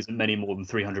 there probably isn't many more than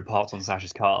 300 parts on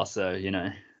Sash's car, so Not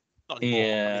anymore.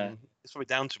 Yeah. I mean, it's probably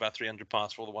down to about 300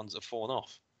 parts for all the ones that have fallen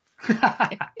off.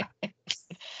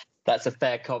 That's a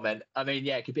fair comment. I mean,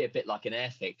 yeah, it could be a bit like an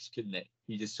Airfix, couldn't it?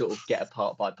 You just sort of get a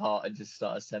part by part and just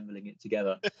start assembling it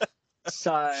together.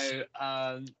 So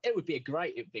it would be a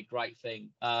great thing.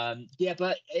 Yeah,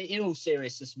 but in all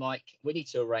seriousness, Mike, we need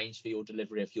to arrange for your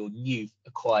delivery of your new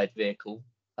acquired vehicle.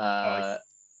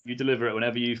 You deliver it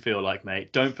whenever you feel like,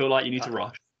 mate. Don't feel like you need to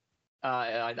rush.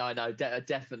 I know,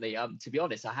 definitely. To be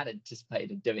honest, I had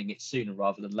anticipated doing it sooner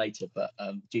rather than later, but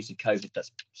due to COVID,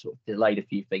 that's sort of delayed a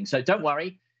few things. So don't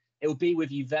worry. It will be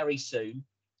with you very soon,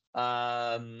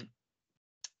 and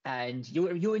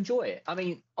you'll enjoy it. I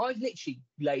mean, I've literally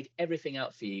laid everything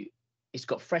out for you. It's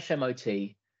got fresh MOT.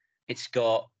 It's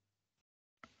got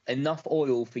enough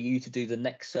oil for you to do the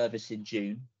next service in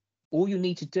June. All you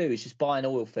need to do is just buy an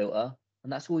oil filter,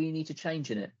 and that's all you need to change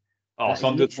in it. Oh, so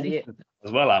I'm literally it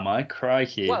as well, am I?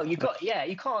 Crikey. Well, you can't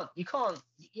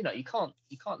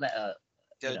let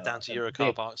Go down to Euro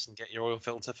car parks and get your oil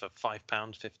filter for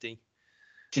 £5.50.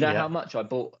 Do you know how much I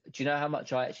bought? Do you know how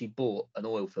much I actually bought an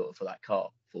oil filter for that car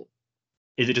for?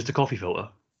 Is it just a coffee filter?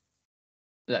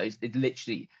 No, it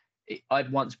literally.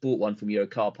 I'd once bought one from Euro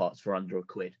car parts for under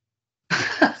 £1.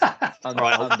 Under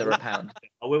 £1.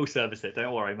 I will service it.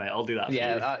 Don't worry, mate. I'll do that for you.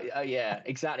 Yeah,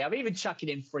 exactly. I'm even chucking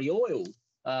in free oil.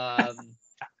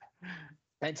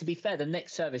 And to be fair, the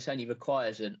next service only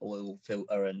requires an oil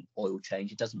filter and oil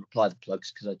change. It doesn't apply the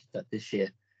plugs because I did that this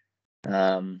year.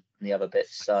 And the other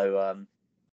bits. So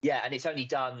yeah, and it's only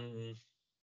done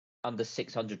under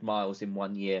 600 miles in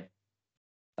 1 year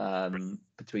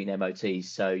between MOTs.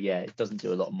 So yeah, it doesn't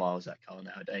do a lot of miles, that car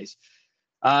nowadays.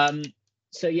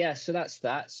 So yeah, so that's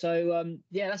that. So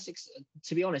yeah, that's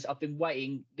to be honest, I've been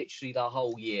waiting literally the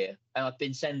whole year, and I've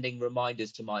been sending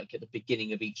reminders to Mike at the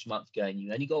beginning of each month, going,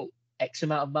 "You only got X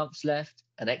amount of months left,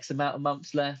 and X amount of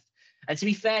months left." And to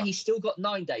be fair, he's still got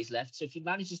 9 days left. So if he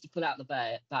manages to pull out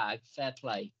the bag, fair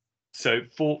play. So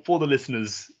for the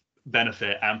listeners'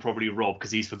 benefit, and probably Rob,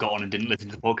 because he's forgotten and didn't listen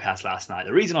to the podcast last night,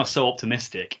 the reason I was so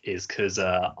optimistic is because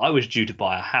I was due to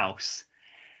buy a house.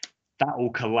 That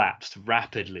all collapsed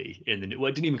rapidly it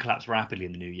didn't even collapse rapidly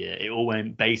in the new year. It all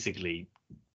went basically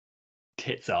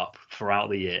tits up throughout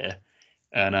the year.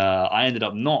 And I ended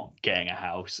up not getting a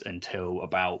house until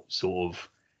about sort of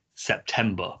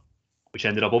September, which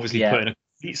ended up obviously putting a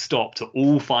complete stop to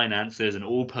all finances and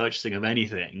all purchasing of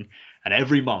anything. And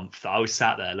every month I was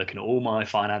sat there looking at all my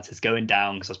finances going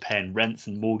down because I was paying rents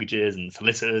and mortgages and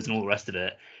solicitors and all the rest of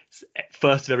it.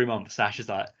 First of every month, Sash is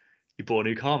like, "You bought a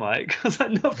new car, Mike?" I was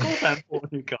like, "No, of course I haven't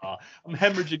bought a new car. I'm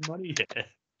hemorrhaging money here."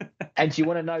 And do you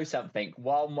want to know something?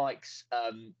 While Mike's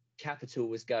capital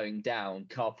was going down,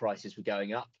 car prices were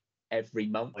going up every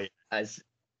month as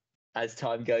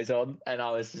time goes on. And I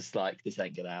was just like, this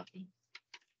ain't going to happen.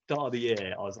 Start of the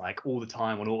year, I was like all the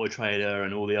time on Auto Trader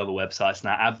and all the other websites, and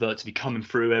that advert to be coming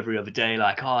through every other day,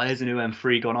 like, "Oh, here's a new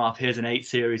M3 gone up, here's an 8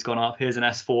 Series gone up, here's an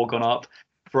S4 gone up."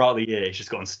 Throughout the year, it's just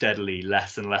gotten steadily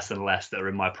less and less and less that are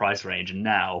in my price range. And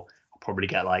now I'll probably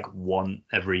get like one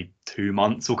every 2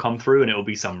 months will come through, and it'll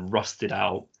be some rusted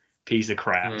out piece of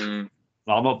crap.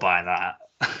 Well, I'm not buying that.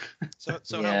 So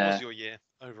how was your year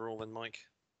overall then, Mike?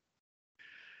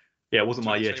 Yeah, it wasn't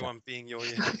my year. 2021 being your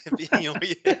year. Being your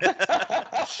year.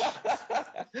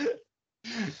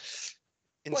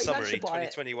 In summary,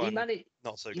 2021,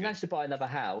 not so good. You managed to buy another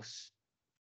house.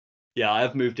 Yeah, I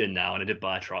have moved in now, and I did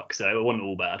buy a truck, so it wasn't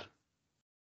all bad.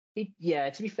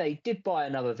 To be fair, he did buy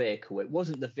another vehicle. It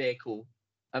wasn't the vehicle.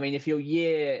 I mean, if your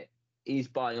year is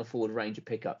buying a Ford Ranger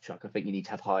pickup truck, I think you need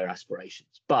to have higher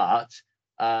aspirations. But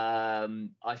I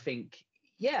think,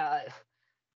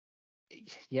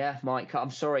 Mike,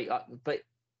 I'm sorry, but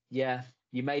yeah,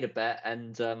 you made a bet,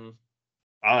 and oh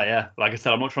yeah, like I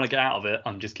said, I'm not trying to get out of it.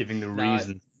 I'm just giving the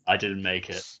reason I didn't make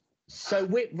it. So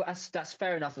that's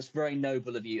fair enough. That's very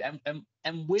noble of you.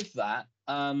 And with that,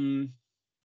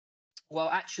 well,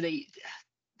 actually,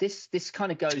 this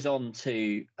kind of goes on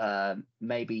to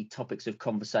maybe topics of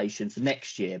conversation for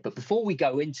next year. But before we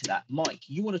go into that, Mike,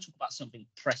 you want to talk about something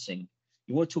pressing.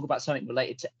 You want to talk about something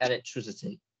related to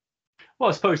electricity. Well,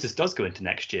 I suppose this does go into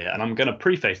next year, and I'm going to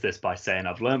preface this by saying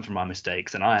I've learned from my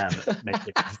mistakes, and I am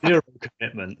making zero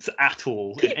commitments at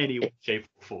all in any way, shape,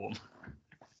 or form.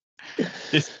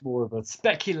 This is more of a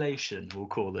speculation, we'll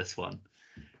call this one.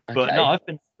 Okay. But no, I've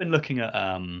been looking at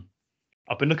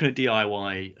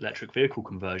DIY electric vehicle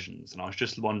conversions, and I was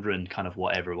just wondering kind of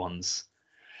what everyone's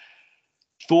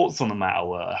thoughts on the matter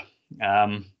were.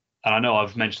 And I know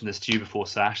I've mentioned this to you before,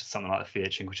 Sash. Something like the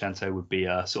Fiat Cinquecento would be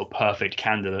a sort of perfect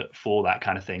candidate for that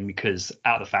kind of thing, because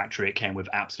out of the factory it came with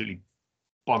absolutely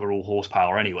bugger all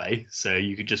horsepower anyway, so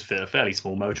you could just fit a fairly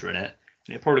small motor in it,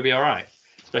 and it'd probably be all right,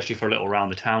 especially for a little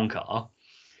round the town car.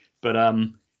 But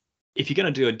if you're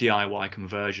going to do a DIY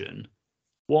conversion,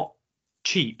 what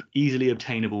cheap, easily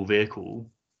obtainable vehicle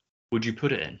would you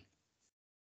put it in?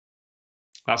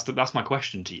 That's my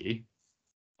question to you.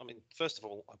 I mean, first of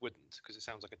all, I wouldn't, because it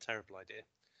sounds like a terrible idea.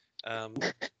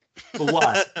 But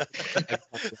why?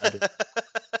 Right.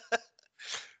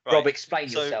 Rob, explain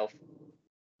yourself.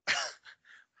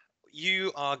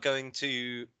 You are going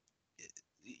to...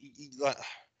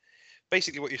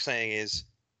 Basically, what you're saying is,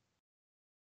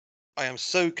 I am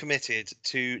so committed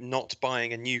to not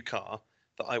buying a new car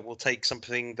that I will take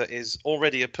something that is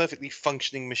already a perfectly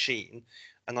functioning machine,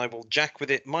 and I will jack with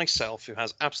it myself, who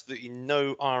has absolutely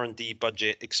no R&D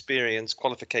budget, experience,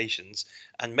 qualifications,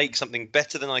 and make something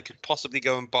better than I could possibly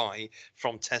go and buy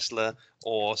from Tesla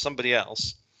or somebody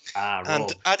else.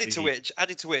 And added to which,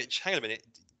 hang on a minute,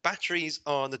 batteries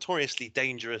are notoriously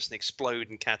dangerous and explode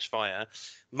and catch fire.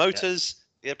 Motors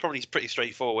Yeah, probably pretty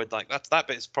straightforward. Like that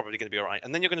bit is probably going to be all right.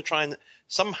 And then you're going to try and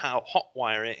somehow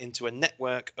hotwire it into a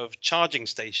network of charging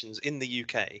stations in the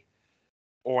UK,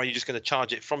 or are you just going to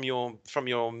charge it from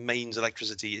your mains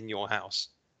electricity in your house?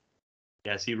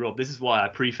 Yeah, see, Rob, this is why I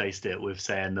prefaced it with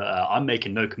saying that I'm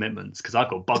making no commitments because I've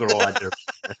got bugger all idea.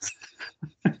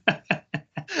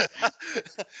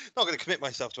 Not going to commit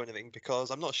myself to anything because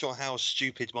I'm not sure how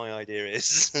stupid my idea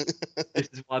is. This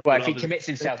is why Well, if he commits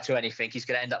himself to anything, he's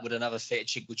going to end up with another Fiat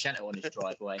Cinquecento on his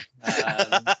driveway.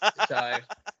 So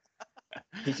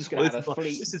he's just going to have a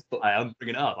fleet. This is why I'm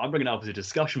bringing it up. I'm bringing it up as a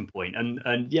discussion point,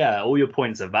 and yeah, all your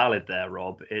points are valid there,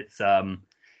 Rob. It's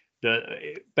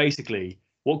basically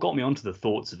what got me onto the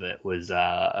thoughts of it was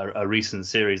a recent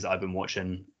series that I've been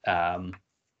watching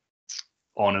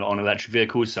on electric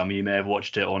vehicles. Some of you may have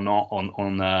watched it or not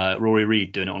on Rory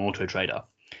Reid doing it on Auto Trader,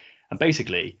 and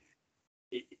basically,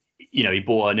 you know, he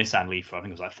bought a Nissan Leaf for, I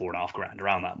think it was like $4,500,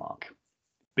 around that mark.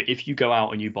 But if you go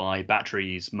out and you buy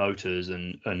batteries, motors,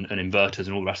 and inverters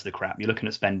and all the rest of the crap, you're looking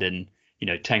at spending, you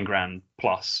know, 10 grand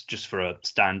plus just for a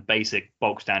basic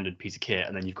bulk standard piece of kit,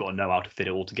 and then you've got to know how to fit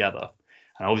it all together.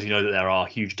 And I obviously know that there are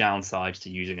huge downsides to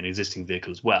using an existing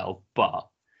vehicle as well, but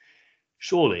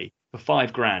surely for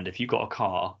 5 grand, if you've got a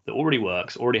car that already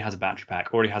works, already has a battery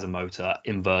pack, already has a motor,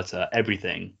 inverter,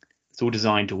 everything, it's all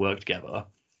designed to work together,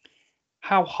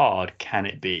 how hard can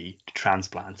it be to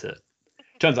transplant it?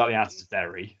 Turns out the answer is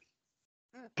very.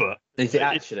 But is it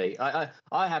actually? I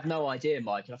have no idea,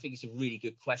 Mike, and I think it's a really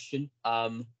good question.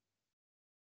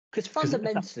 Because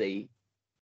fundamentally,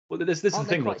 well, this is the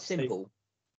thing. Quite simple.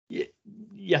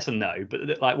 Yes and no,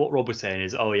 but like what Rob was saying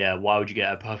is, oh yeah, why would you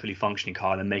get a perfectly functioning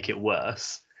car and make it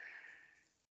worse?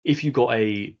 If you got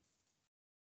a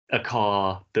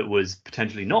car that was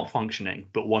potentially not functioning,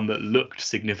 but one that looked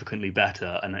significantly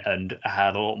better and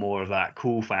had a lot more of that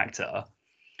cool factor.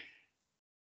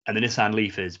 And the Nissan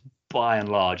Leaf is, by and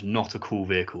large, not a cool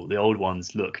vehicle. The old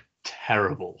ones look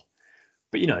terrible.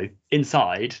 But, you know,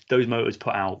 inside, those motors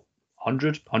put out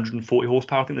 100, 140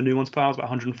 horsepower. I think the new ones put out about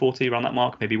 140, around that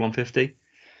mark, maybe 150.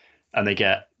 And they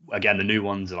get, again, the new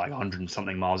ones are like 100 and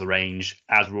something miles of range.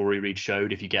 As Rory Reid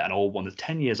showed, if you get an old one that's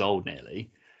 10 years old nearly,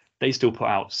 they still put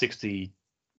out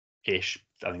 60-ish,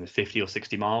 I think it's 50 or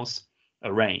 60 miles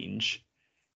a range.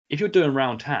 If you're doing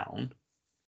round town,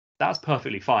 that's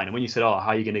perfectly fine. And when you said, oh, how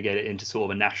are you going to get it into sort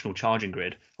of a national charging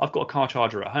grid? I've got a car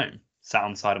charger at home, sat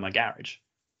on the side of my garage.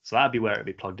 So that'd be where it'd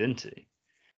be plugged into.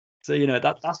 So, you know,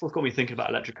 that's what's got me thinking about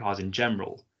electric cars in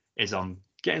general, is I'm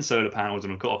getting solar panels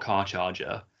and I've got a car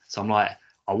charger. So I'm like,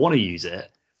 I want to use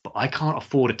it, but I can't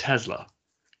afford a Tesla.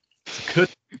 So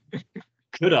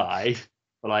could I,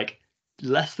 for like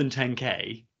less than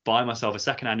 10K, buy myself a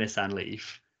secondhand Nissan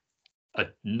Leaf,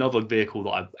 another vehicle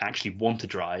that I actually want to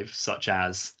drive, such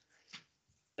as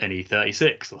an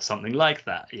E36 or something like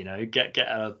that, you know, get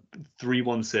a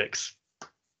 316i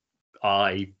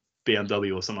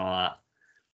BMW or something like that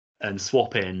and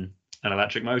swap in an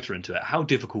electric motor into it? How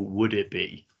difficult would it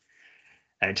be?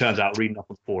 And it turns out reading up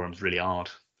on forums really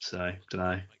hard. So, don't know.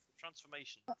 Like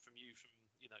transformation from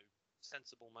you know,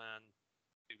 sensible man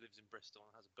who lives in Bristol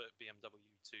and has a BMW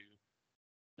to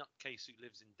nutcase who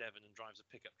lives in Devon and drives a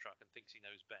pickup truck and thinks he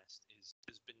knows best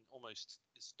has been almost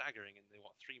staggering in the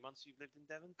 3 months you've lived in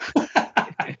Devon.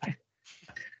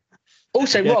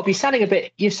 Also, Rob, you're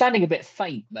sounding a bit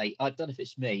faint, mate. I don't know if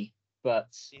it's me, but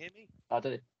can you hear me? I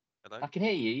don't. Hello? I can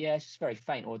hear you. Yeah, it's just very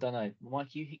faint, or I don't know.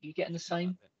 Mike, you getting the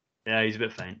same? Yeah, he's a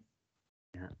bit faint.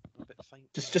 Yeah. A bit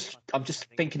faint. I'm just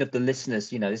thinking of the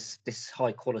listeners. You know, this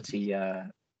high quality.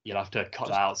 You'll have to cut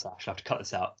that out, Sash. You'll have to cut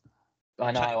this out.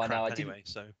 I know. Anyway,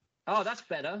 so. Oh, that's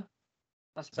better.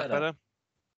 That's better.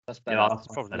 That's better. Yeah, It's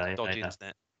probably dodgy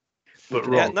internet.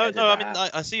 But yeah, Rob, no. I mean,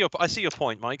 I see your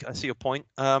point, Mike. I see your point.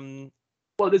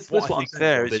 Well, what I think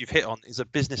there is Rob, you've hit on is a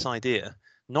business idea,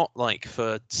 not like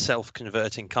for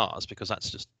self-converting cars, because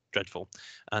that's just dreadful,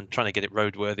 and trying to get it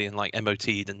roadworthy and like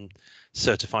MOT'd and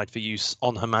certified for use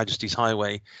on Her Majesty's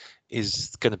highway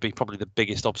is going to be probably the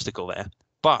biggest obstacle there.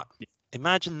 But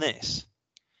imagine this: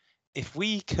 if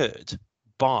we could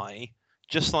buy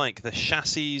just like the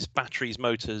chassis, batteries,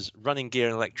 motors, running gear,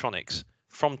 and electronics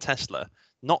from Tesla,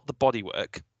 not the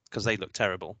bodywork because they look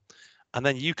terrible, and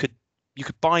then you could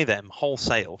buy them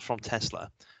wholesale from Tesla,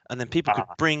 and then people could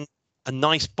bring a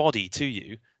nice body to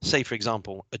you, say for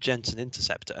example a Jensen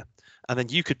Interceptor, and then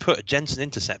you could put a Jensen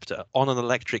Interceptor on an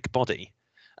electric body,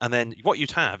 and then what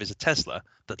you'd have is a Tesla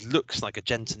that looks like a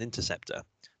Jensen Interceptor.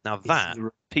 Now that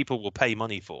people will pay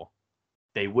money for.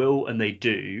 They will, and they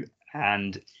do.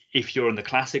 And if you're in the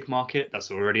classic market,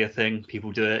 that's already a thing.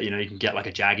 People do it. You know, you can get like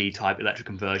a Jaggy type electric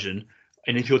conversion.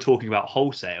 And if you're talking about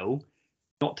wholesale,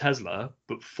 not Tesla,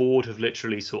 but Ford have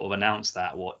literally sort of announced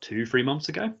that 2-3 months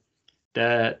ago.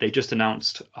 They just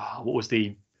announced I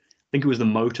think it was the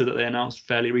motor that they announced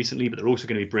fairly recently, but they're also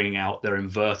going to be bringing out their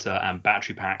inverter and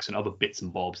battery packs and other bits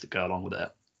and bobs that go along with it.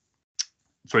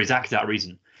 For exactly that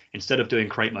reason, instead of doing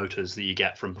crate motors that you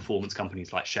get from performance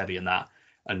companies like Chevy and that,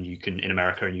 and you can in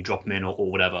America and you drop them in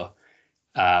or whatever,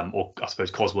 or I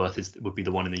suppose Cosworth would be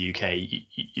the one in the UK.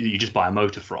 You just buy a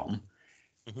motor from.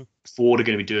 Mhm. Ford are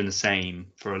going to be doing the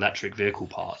same for electric vehicle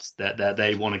parts.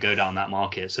 They want to go down that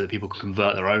market so that people can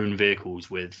convert their own vehicles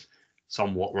with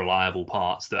somewhat reliable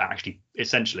parts that actually,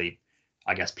 essentially,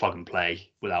 I guess, plug and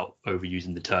play without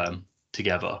overusing the term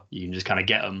together. You can just kind of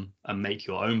get them and make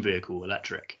your own vehicle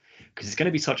electric because it's going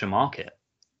to be such a market.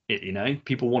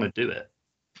 People want to do it.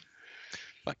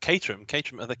 But Caterham,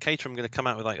 are the Caterham going to come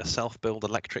out with like a self-build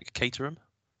electric Caterham?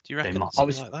 Do you reckon must.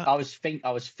 something like that?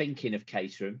 I was thinking of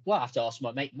Caterham. Well, I have to ask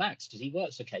my mate Max because he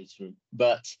works for Caterham.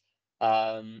 But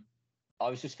I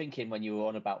was just thinking when you were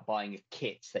on about buying a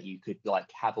kit that you could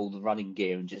like have all the running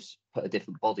gear and just put a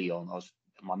different body on.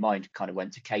 My mind kind of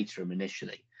went to Caterham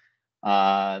initially.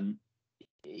 I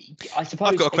suppose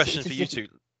I've got a question for you two.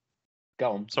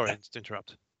 Go on. Sorry to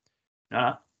interrupt.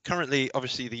 Uh, Currently,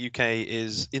 obviously, the UK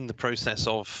is in the process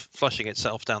of flushing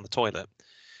itself down the toilet.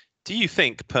 Do you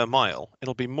think per mile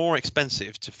it'll be more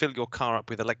expensive to fill your car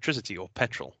up with electricity or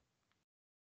petrol?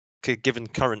 Given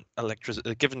current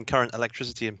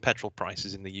electricity and petrol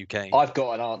prices in the UK. I've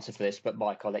got an answer for this, but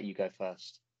Mike, I'll let you go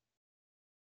first.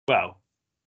 Well,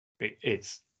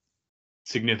 it's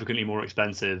significantly more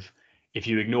expensive. If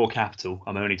you ignore capital,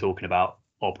 I'm only talking about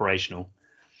operational.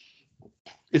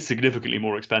 It's significantly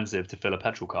more expensive to fill a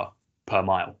petrol car per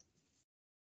mile.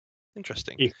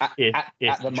 Interesting. At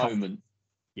the moment.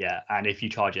 Yeah, and if you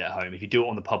charge it at home, if you do it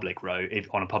on the public road,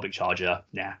 if on a public charger,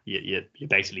 you're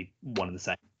basically one and the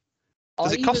same.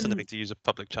 Does it cost anything to use a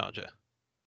public charger?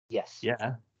 Yes.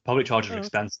 Yeah, public chargers are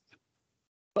expensive.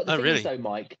 But the thing really? is, though,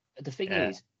 Mike, the thing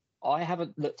is, I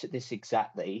haven't looked at this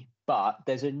exactly, but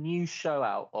there's a new show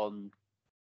out on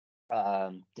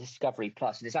Discovery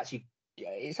Plus, and it's actually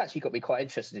got me quite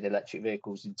interested in electric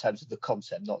vehicles in terms of the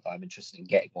concept. Not that I'm interested in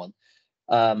getting one.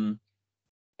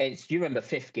 You remember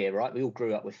Fifth Gear, right? We all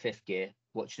grew up with Fifth Gear,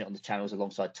 watching it on the channels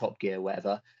alongside Top Gear, or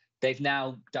whatever. They've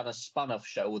now done a spun-off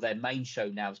show, or their main show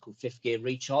now is called Fifth Gear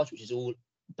Recharge, which is all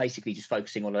basically just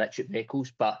focusing on electric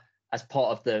vehicles. But as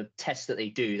part of the tests that they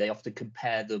do, they often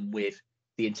compare them with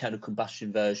the internal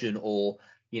combustion version, or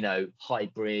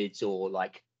hybrids, or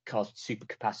like cars with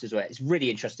supercapacitors. It's a really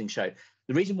interesting show.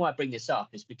 The reason why I bring this up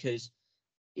is because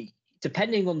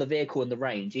depending on the vehicle and the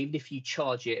range, even if you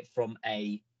charge it from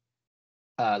a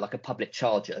like a public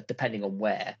charger, depending on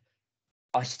where,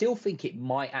 I still think it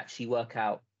might actually work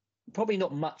out probably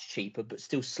not much cheaper, but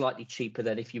still slightly cheaper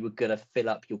than if you were going to fill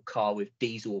up your car with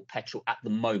diesel or petrol at the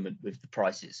moment with the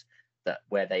prices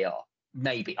where they are.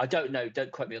 Maybe. I don't know.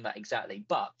 Don't quote me on that exactly.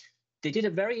 But they did a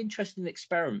very interesting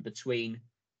experiment between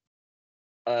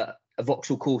a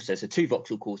Vauxhall Corsa, so two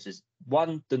Vauxhall Corsas,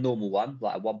 one, the normal one,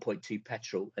 like a 1.2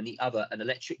 petrol, and the other, an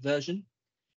electric version.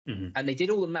 Mm-hmm. And they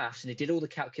did all the maths and they did all the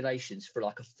calculations for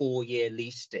like a 4-year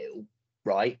lease deal,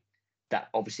 right? That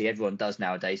obviously everyone does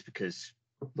nowadays because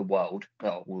the world,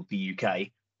 well, the UK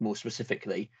more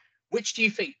specifically. Which do you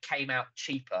think came out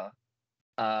cheaper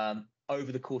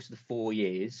over the course of the 4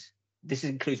 years? This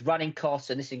includes running costs,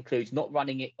 and this includes not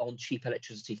running it on cheap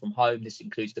electricity from home. This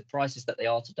includes the prices that they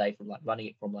are today from like running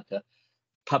it from like a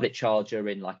public charger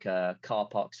in like a car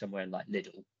park somewhere in like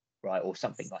Lidl, right? Or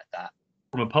something like that.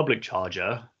 From a public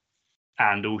charger,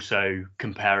 and also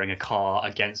comparing a car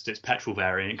against its petrol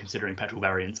variant, considering petrol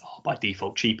variants are by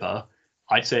default cheaper,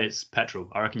 I'd say it's petrol.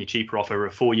 I reckon you're cheaper off over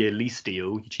a 4-year lease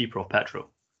deal. You're cheaper off petrol.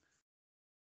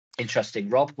 Interesting.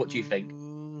 Rob, what do you think?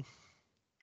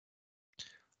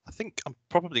 I think I'm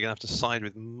probably going to have to side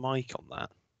with Mike on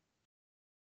that.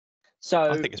 So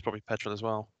I think it's probably petrol as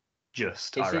well.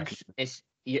 I reckon.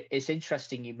 It's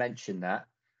interesting you mentioned that,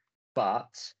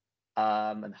 but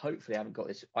and hopefully I haven't got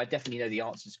this. I definitely know the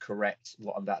answer is correct.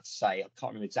 What I'm about to say, I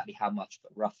can't remember exactly how much,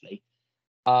 but roughly.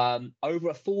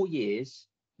 Over 4 years,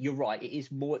 you're right. It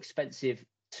is more expensive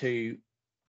to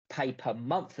pay per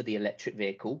month for the electric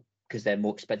vehicle because they're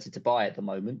more expensive to buy at the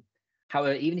moment.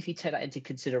 However, even if you take that into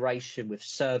consideration with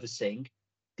servicing,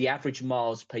 the average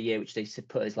miles per year, which they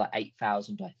put is like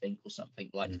 8,000, I think, or something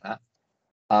like that,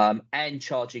 and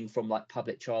charging from like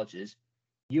public chargers,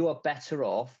 you are better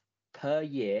off per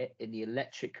year in the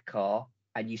electric car,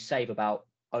 and you save about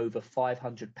over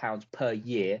 £500 per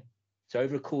year. So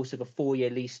over the course of a 4-year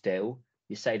lease deal,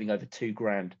 you're saving over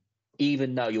 £2,000,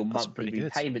 even though your monthly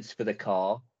repayments for the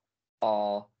car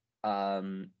are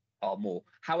are more.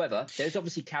 However, there's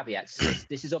obviously caveats to this.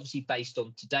 This is obviously based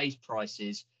on today's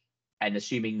prices and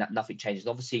assuming that nothing changes.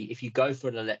 Obviously, if you go for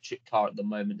an electric car at the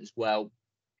moment as well,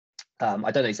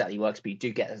 I don't know exactly how it works, but you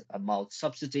do get a mild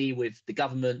subsidy with the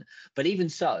government. But even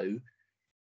so,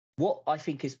 what I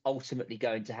think is ultimately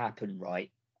going to happen,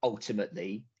 right,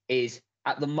 ultimately, is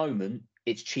at the moment,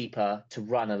 it's cheaper to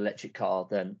run an electric car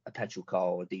than a petrol car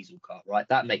or a diesel car, right?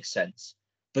 That makes sense.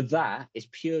 But that is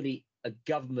purely a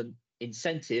government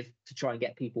incentive to try and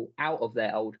get people out of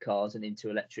their old cars and into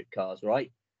electric cars,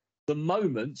 right? The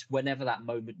moment, whenever that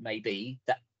moment may be,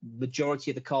 that majority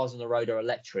of the cars on the road are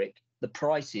electric, the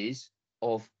prices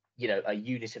of, a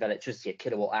unit of electricity, a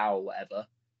kilowatt hour or whatever,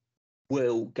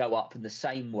 will go up in the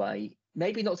same way,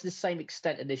 maybe not to the same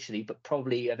extent initially, but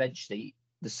probably eventually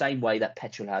the same way that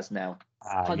petrol has now.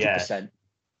 100%.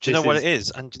 Do you know what it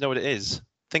is? And do you know what it is?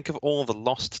 Think of all the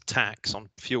lost tax on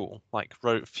fuel, like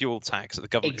road fuel tax that the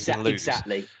government is going to lose.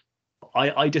 Exactly.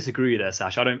 I disagree there,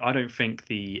 Sash. I don't think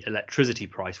the electricity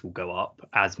price will go up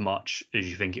as much as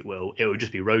you think it will. It will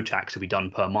just be road tax will be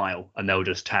done per mile, and they'll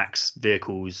just tax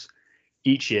vehicles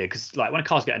each year. Because like when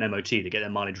cars get an MOT, they get their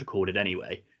mileage recorded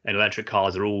anyway. And electric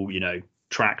cars are all,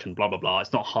 tracked and blah blah blah.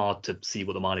 It's not hard to see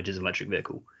what the mileage is in an electric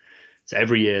vehicle. So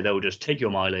every year they'll just take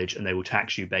your mileage and they will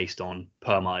tax you based on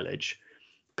per mileage.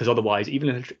 Because otherwise,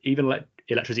 even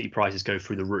electricity prices go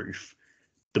through the roof,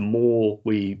 the more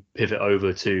we pivot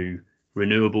over to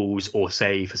renewables, or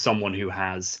say for someone who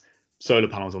has solar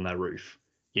panels on their roof,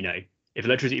 if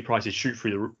electricity prices shoot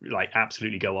through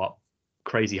absolutely go up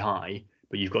crazy high,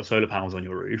 but you've got solar panels on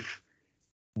your roof,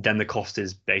 then the cost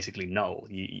is basically null.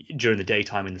 During the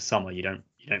daytime in the summer, you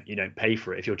don't pay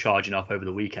for it if you're charging up over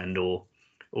the weekend or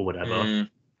whatever.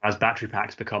 As battery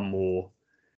packs become more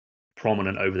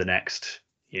prominent over the next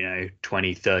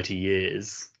 20, 30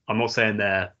 years, I'm not saying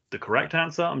they're the correct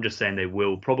answer. I'm just saying they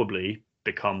will probably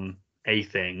become a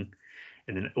thing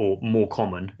or more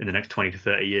common in the next 20 to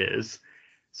 30 years.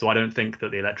 So I don't think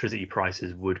that the electricity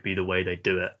prices would be the way they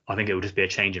do it. I think it would just be a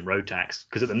change in road tax,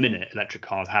 because at the minute electric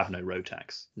cars have no road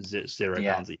tax. It's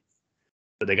 £0 each.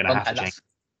 But they're going to have to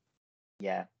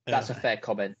change. That's a fair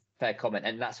comment.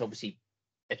 And that's obviously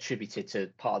attributed to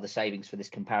part of the savings for this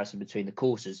comparison between the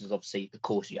courses. Is obviously the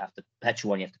course the petrol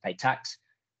one you have to pay tax,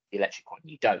 the electric one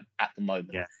you don't at the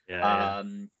moment.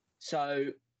 So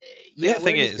the other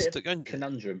thing is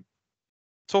conundrum.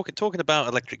 Talking about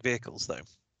electric vehicles though,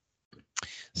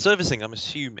 servicing, I'm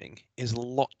assuming, is a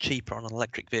lot cheaper on an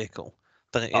electric vehicle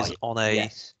than it is on a,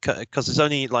 because there's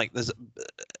only there's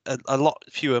a lot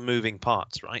fewer moving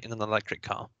parts, right, in an electric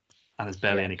car. And there's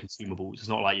barely any consumables. It's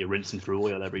not like you're rinsing through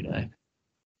oil every day.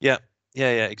 Yeah,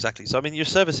 exactly. So I mean, your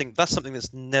servicing, that's something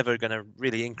that's never going to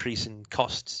really increase in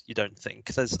costs, you don't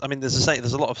think? There's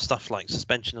a lot of stuff like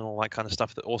suspension and all that kind of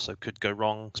stuff that also could go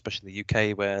wrong, especially in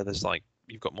the UK, where there's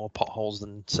you've got more potholes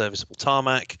than serviceable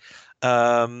tarmac.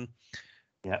 But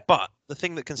the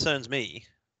thing that concerns me,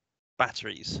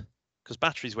 batteries, because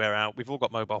batteries wear out. We've all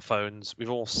got mobile phones. We've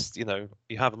all,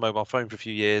 you have a mobile phone for a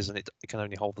few years and it can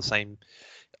only hold the same,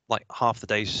 half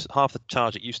the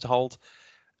charge it used to hold.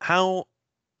 How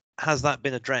has that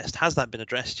been addressed? Has that been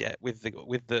addressed yet with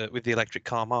the electric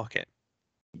car market?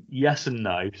 Yes and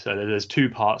no. So there's two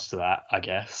parts to that, I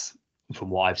guess, from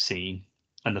what I've seen.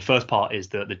 And the first part is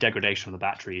that the degradation of the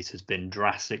batteries has been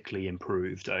drastically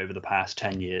improved over the past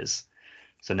 10 years.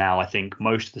 So now I think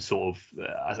most of the sort of,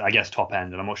 I guess, top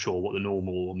end, and I'm not sure what the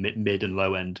normal mid and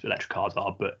low end electric cars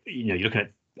are, but you're looking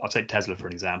at, I'll take Tesla for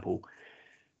an example.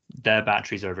 Their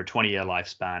batteries over a 20-year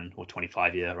lifespan, or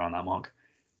 25-year, around that mark,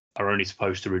 are only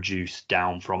supposed to reduce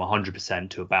down from 100%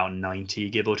 to about 90,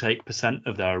 give or take, %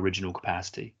 of their original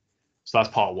capacity. So that's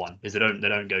part one, is they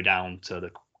don't go down to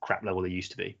the crap level they used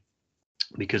to be,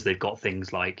 because they've got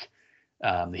things like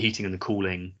the heating and the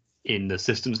cooling in the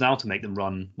systems now to make them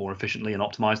run more efficiently and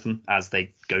optimize them as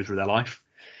they go through their life.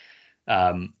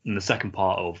 And the second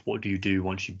part of what do you do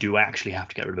once you do actually have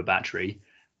to get rid of a battery,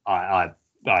 I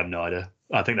have no idea.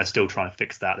 I think they're still trying to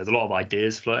fix that. There's a lot of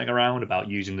ideas floating around about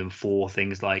using them for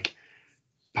things like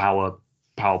power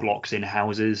blocks in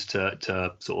houses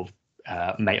to sort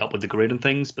of mate up with the grid and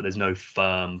things, but there's no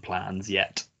firm plans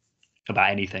yet about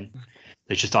anything.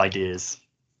 There's just ideas.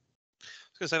 I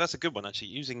was going to say that's a good one, actually,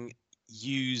 using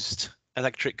used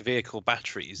electric vehicle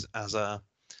batteries as a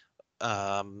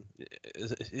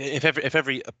if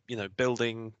every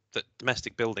building, that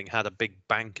domestic building, had a big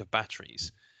bank of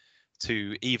batteries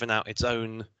to even out its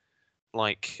own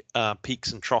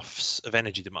peaks and troughs of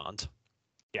energy demand.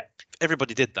 Yeah, if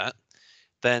everybody did that,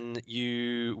 then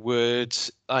you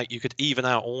could even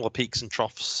out all the peaks and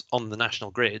troughs on the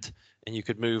national grid, and you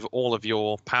could move all of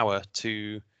your power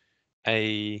to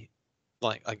a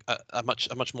like a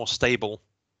much more stable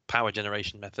power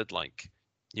generation method, like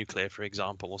nuclear, for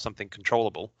example, or something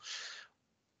controllable.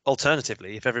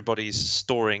 Alternatively,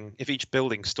 if each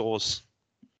building stores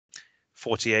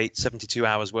 48, 72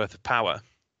 hours worth of power,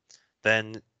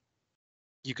 then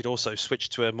you could also switch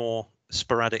to a more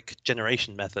sporadic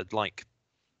generation method, like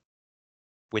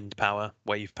wind power,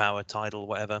 wave power, tidal,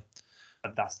 whatever.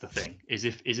 That's the thing. Is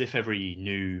if every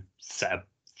new set of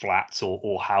flats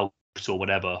or house or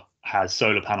whatever has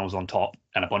solar panels on top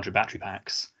and a bunch of battery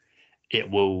packs, it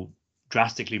will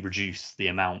drastically reduce the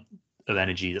amount of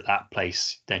energy that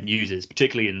place then uses,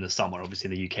 particularly in the summer. Obviously,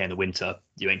 in the UK in the winter,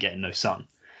 you ain't getting no sun.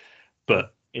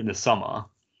 But in the summer,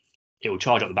 it will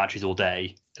charge up the batteries all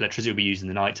day. Electricity will be used in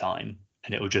the nighttime,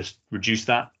 and it will just reduce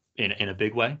that in a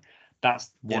big way.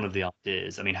 That's one of the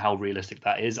ideas. I mean, how realistic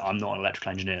that is, I'm not an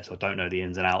electrical engineer, so I don't know the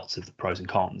ins and outs of the pros and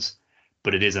cons,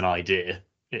 but it is an idea.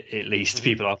 At least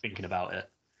people are thinking about it.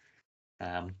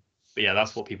 But yeah,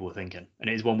 that's what people are thinking. And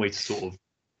it is one way to sort of,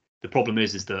 the problem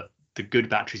is that the good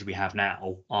batteries we have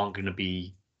now aren't going to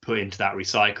be put into that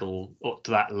recycle, up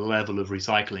to that level of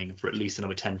recycling for at least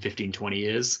another 10, 15, 20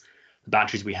 years. The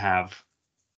batteries we have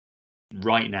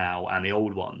right now and the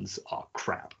old ones are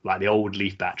crap. Like the old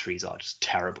Leaf batteries are just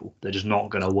terrible. They're just not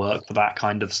going to work for that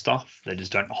kind of stuff. They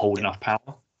just don't hold enough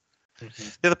power.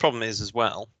 The other problem is as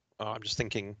well, I'm just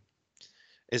thinking,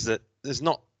 is that there's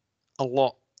not a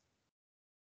lot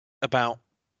about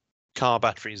car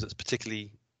batteries that's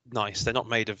particularly nice. They're not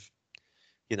made of,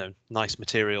 nice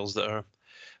materials that are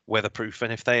weatherproof.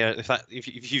 And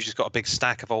if you've just got a big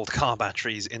stack of old car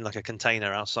batteries in like a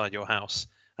container outside your house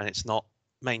and it's not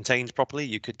maintained properly,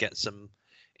 you could get some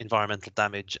environmental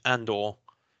damage and or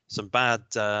some bad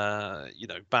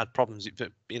bad problems,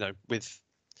 with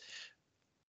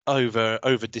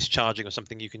over discharging or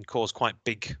something. You can cause quite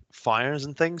big fires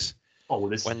and things. Oh,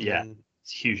 well, it's a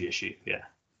huge issue. Yeah.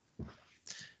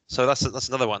 So that's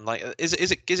another one. Like, is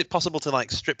it possible to like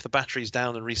strip the batteries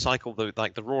down and recycle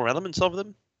the raw elements of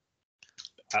them?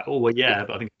 Well, yeah,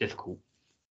 but I think it's difficult.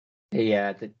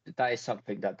 Yeah, that is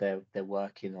something that they're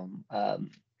working on.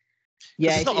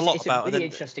 It's not a lot about. It's a really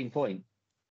interesting point.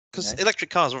 Because electric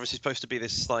cars are obviously supposed to be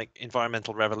this like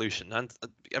environmental revolution, and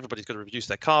everybody's got to reduce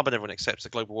their carbon. Everyone accepts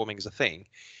that global warming is a thing,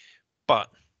 but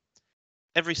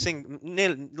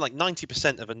nearly like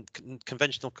 90% of a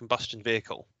conventional combustion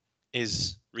vehicle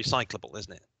is recyclable,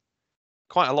 isn't it?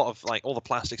 Quite a lot of like all the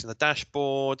plastics in the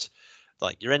dashboard,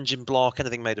 like your engine block,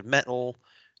 anything made of metal,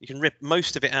 you can rip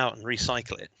most of it out and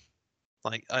recycle it.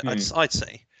 Like I'd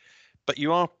say, but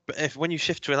when you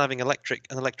shift to having an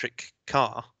electric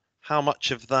car, how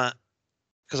much of that?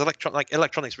 Because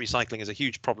electronics recycling is a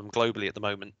huge problem globally at the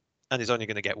moment, and is only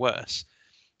going to get worse.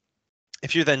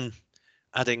 If you're then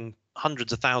adding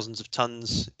hundreds of thousands of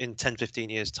tons in 10, 15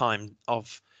 years time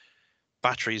of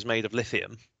batteries made of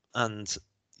lithium and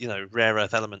rare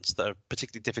earth elements that are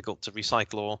particularly difficult to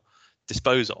recycle or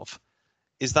dispose of,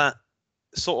 is that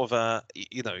sort of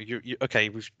okay,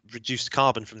 we've reduced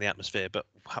carbon from the atmosphere, but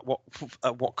at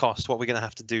what cost? What are we going to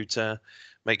have to do to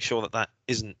make sure that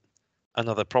isn't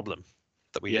another problem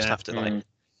that we just have to like?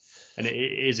 And it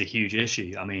is a huge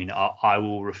issue. I mean, I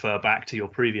will refer back to your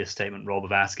previous statement, Rob,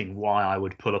 of asking why I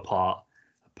would pull apart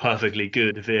a perfectly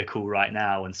good vehicle right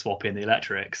now and swap in the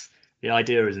electrics. The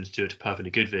idea isn't to do it to perfectly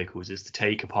good vehicles, it's to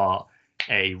take apart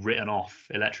a written off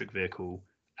electric vehicle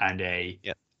and a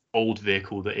old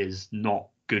vehicle that is not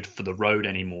good for the road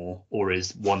anymore, or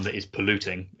is one that is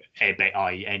polluting,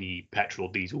 i.e. any petrol,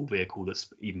 diesel vehicle that's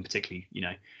even particularly,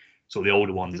 so the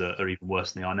older ones are even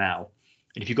worse than they are now.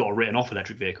 And if you've got a written off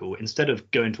electric vehicle, instead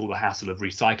of going to all the hassle of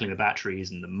recycling the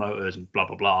batteries and the motors and blah,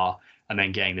 blah, blah, and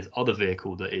then getting this other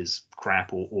vehicle that is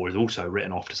crap or is also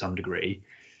written off to some degree,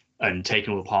 and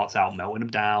taking all the parts out, melting them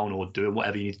down, or doing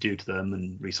whatever you need to do to them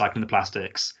and recycling the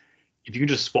plastics, if you can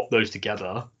just swap those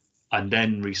together and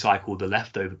then recycle the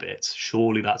leftover bits,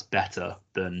 surely that's better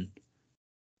than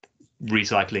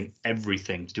recycling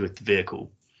everything to do with the vehicle.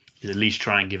 Is at least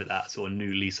try and give it that sort of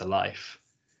new lease of life.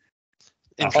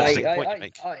 Interesting point you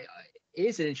make. It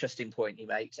is an interesting point he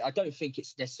makes. I don't think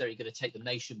it's necessarily going to take the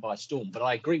nation by storm, but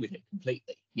I agree with him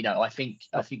completely. I think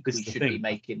we should be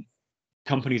making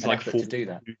companies like Ford to do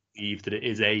that. Believe that it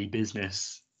is a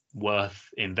business worth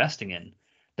investing in.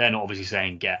 They're not obviously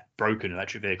saying get broken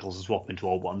electric vehicles and swap into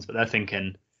old ones, but they're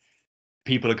thinking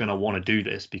people are going to want to do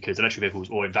this because electric vehicles,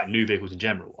 or in fact new vehicles in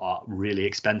general, are really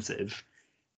expensive,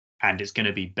 and it's going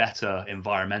to be better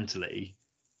environmentally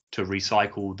to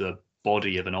recycle the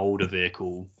body of an older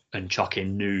vehicle and chuck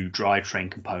in new drivetrain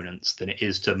components than it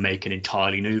is to make an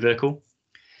entirely new vehicle.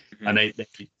 And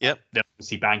they're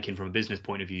obviously banking from a business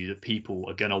point of view that people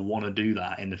are going to want to do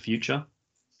that in the future.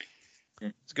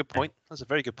 That's a good point. That's a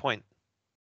very good point.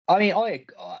 I mean, I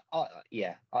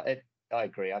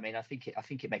agree. I mean, I think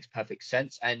it makes perfect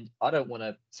sense, and I don't want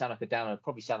to sound like a downer. I'd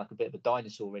probably sound like a bit of a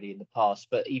dinosaur already in the past,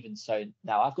 but even so,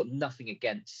 now I've got nothing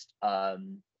against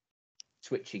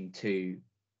switching to.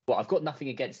 Well, I've got nothing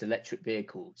against electric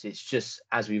vehicles. It's just,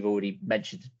 as we've already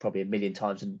mentioned probably a million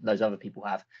times, and those other people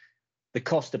have, the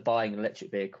cost of buying an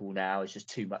electric vehicle now is just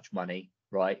too much money,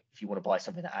 right? If you want to buy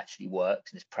something that actually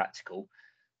works and is practical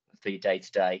for your day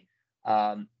to day.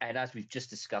 And as we've just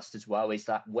discussed as well, is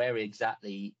that where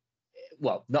exactly,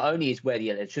 well, not only is where the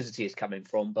electricity is coming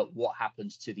from, but what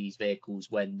happens to these vehicles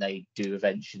when they do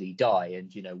eventually die,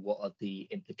 and what are the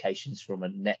implications from a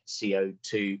net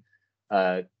CO2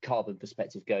 carbon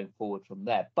perspective going forward from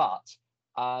there. But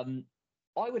I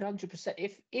would 100%,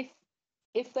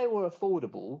 if they were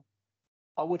affordable,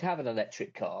 I would have an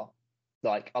electric car,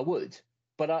 like I would.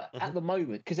 But at the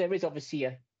moment, because there is obviously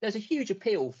there's a huge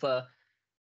appeal for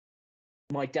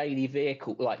my daily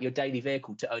vehicle, like your daily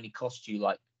vehicle, to only cost you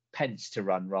like pence to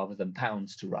run rather than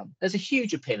pounds to run. There's a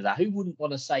huge appeal of that. Who wouldn't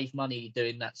want to save money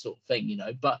doing that sort of thing,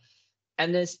 But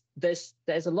and there's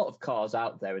a lot of cars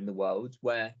out there in the world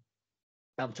where,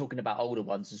 I'm talking about older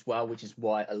ones as well, which is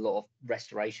why a lot of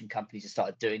restoration companies have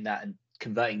started doing that and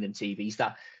converting them to EVs,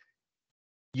 that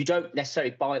you don't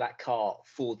necessarily buy that car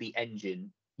for the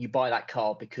engine. You buy that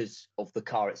car because of the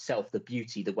car itself, the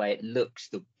beauty, the way it looks,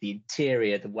 the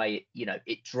interior, the way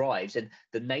it drives, and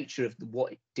the nature of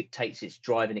what dictates its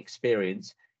driving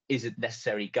experience isn't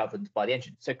necessarily governed by the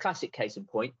engine. So classic case in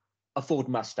point, a Ford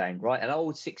Mustang, right? An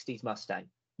old 60s Mustang.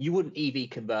 You wouldn't EV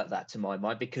convert that, to my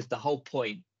mind, because the whole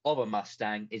point of a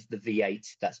Mustang is the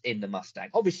V8 that's in the Mustang.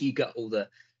 Obviously, you got all the,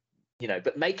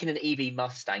 but making an EV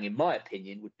Mustang, in my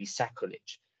opinion, would be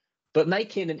sacrilege. But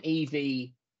making an EV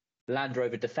Land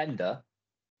Rover Defender,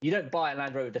 you don't buy a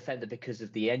Land Rover Defender because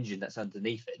of the engine that's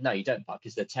underneath it. No, you don't buy,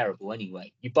 because they're terrible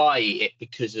anyway. You buy it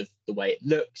because of the way it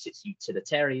looks, its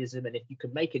utilitarianism, and if you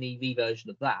can make an EV version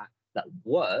of that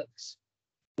works,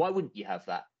 why wouldn't you have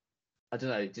that? I don't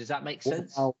know. Does that make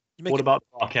sense? What about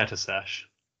the Barchetta, Sash?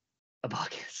 A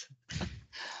Barchetta.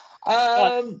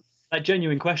 A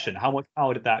genuine question. How much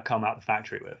power did that come out the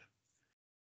factory with?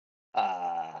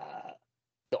 Not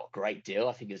a great deal.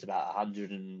 I think it was about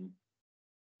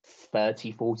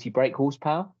 130, 40 brake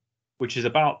horsepower. Which is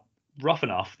about, rough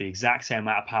enough, the exact same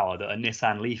amount of power that a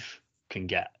Nissan Leaf can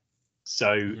get.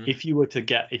 So if you wanted to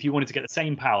get the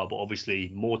same power, but obviously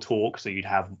more torque, so you'd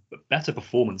have better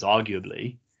performance,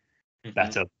 arguably,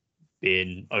 better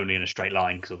being only in a straight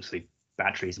line, because obviously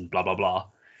batteries and blah, blah, blah.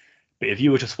 But if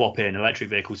you were to swap in electric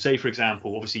vehicles, say, for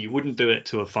example, obviously you wouldn't do it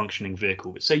to a functioning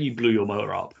vehicle, but say you blew your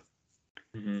motor up,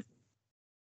 and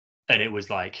it was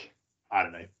like, I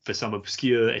don't know, for some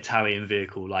obscure Italian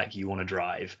vehicle like you want to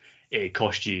drive, it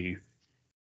cost you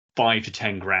 5 to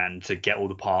 10 grand to get all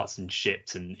the parts and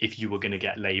shipped, and if you were going to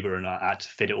get labor and had to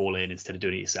fit it all in instead of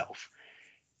doing it yourself,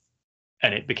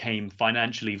 and it became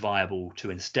financially viable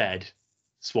to instead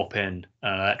swap in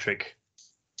an electric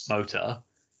motor,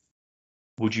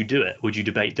 would you do it? Would you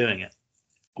debate doing it?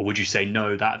 Or would you say,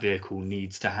 no, that vehicle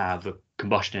needs to have a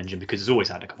combustion engine because it's always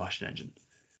had a combustion engine?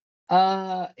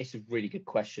 It's a really good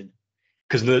question.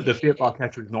 Because the Fiat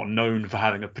Barchetta is not known for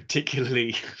having a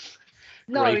particularly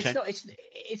no, great it's not.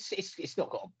 It's not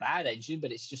got a bad engine,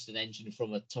 but it's just an engine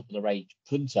from a top of the range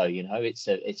Punto.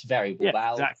 It's variable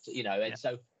valve. Exactly. And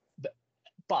so,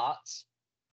 but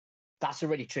that's a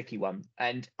really tricky one,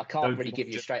 and I can't really give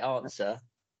you a straight answer.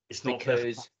 It's not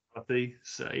because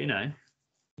so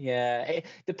Yeah,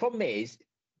 the problem is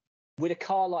with a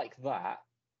car like that,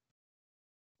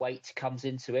 weight comes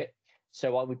into it.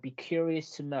 So I would be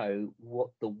curious to know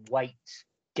what the weight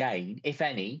gain, if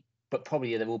any, but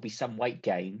probably there will be some weight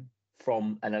gain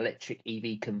from an electric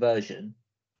EV conversion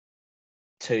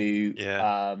to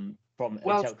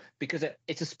because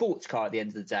it's a sports car at the end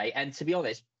of the day. And to be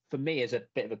honest, for me as a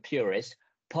bit of a purist,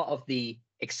 part of the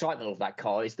excitement of that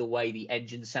car is the way the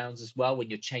engine sounds as well when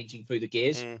you're changing through the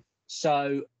gears.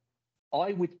 So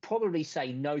I would probably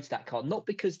say no to that car, not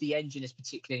because the engine is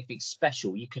particularly anything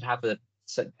special. You could have an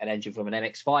engine from an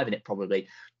MX-5 in it probably,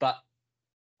 but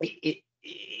it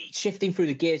shifting through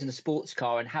the gears in a sports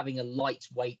car and having a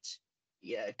lightweight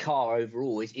car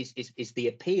overall is the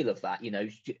appeal of that,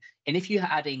 And if you're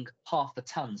adding half a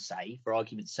ton, say, for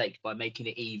argument's sake, by making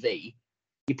it EV,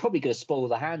 you're probably going to spoil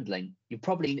the handling.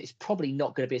 It's probably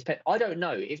not going to be as I don't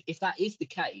know. If that is the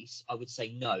case, I would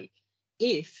say no.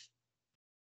 If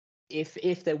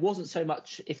there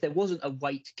wasn't a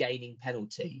weight gaining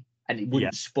penalty and it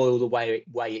wouldn't spoil the way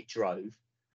it drove,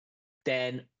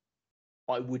 then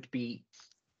I would be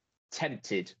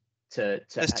tempted to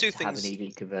have an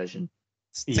EV conversion.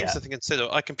 things to consider.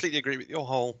 I completely agree with your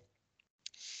whole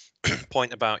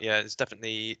point about, it's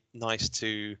definitely nice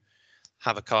to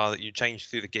have a car that you change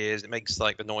through the gears. It makes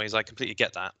like the noise. I completely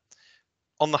get that.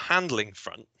 On the handling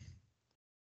front,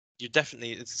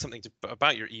 it's something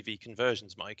about your EV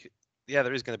conversions, Mike. Yeah,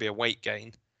 there is going to be a weight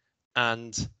gain,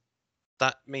 and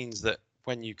that means that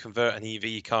when you convert an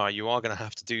EV car, you are going to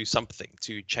have to do something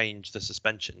to change the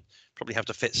suspension. Probably have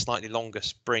to fit slightly longer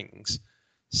springs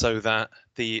so that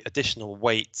the additional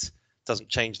weight doesn't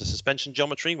change the suspension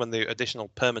geometry when the additional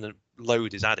permanent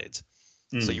load is added.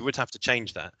 So you would have to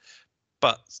change that.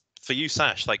 But for you,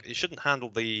 Sash, like, it shouldn't handle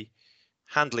the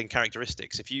handling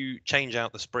characteristics. If you change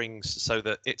out the springs so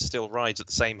that it still rides at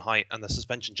the same height and the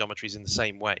suspension geometry is in the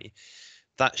same way,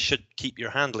 that should keep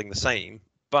your handling the same.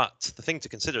 But the thing to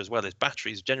consider as well is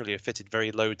batteries generally are fitted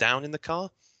very low down in the car,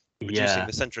 reducing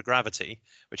the center of gravity,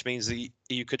 which means that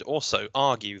you could also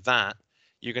argue that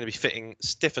you're going to be fitting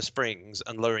stiffer springs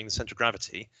and lowering the center of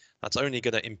gravity. That's only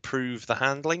going to improve the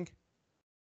handling.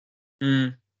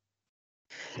 Yeah,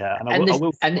 and I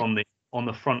will say on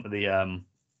the front of the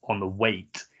on the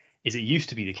weight, is it used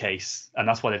to be the case, and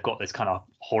that's why they've got this kind of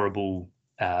horrible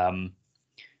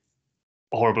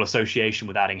association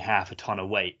with adding half a ton of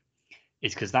weight.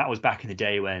 It's because that was back in the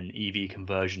day when EV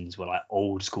conversions were like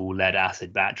old school lead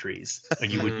acid batteries,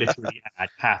 and you would literally add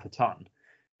half a ton.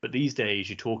 But these days,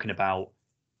 you're talking about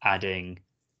adding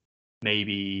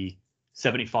maybe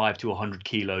 75 to 100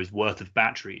 kilos worth of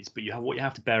batteries. But what you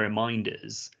have to bear in mind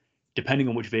is, depending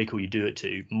on which vehicle you do it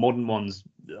to, modern ones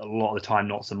a lot of the time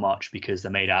not so much because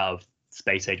they're made out of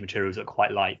space age materials that are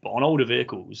quite light. But on older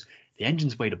vehicles, the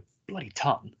engines weighed a bloody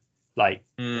ton. Like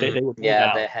they were made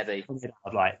out, they're heavy.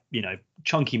 Of like,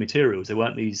 chunky materials. They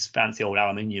weren't these fancy old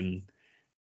aluminium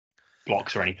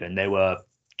blocks or anything. They were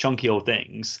chunky old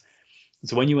things.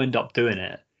 So when you end up doing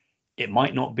it, it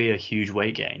might not be a huge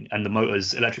weight gain. And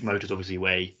electric motors obviously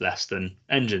weigh less than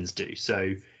engines do.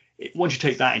 So once you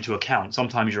take that into account,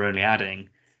 sometimes you're only adding,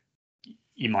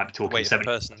 you might be talking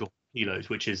 70 kilos,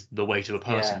 which is the weight of a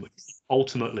person. Which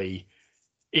ultimately,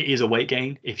 it is a weight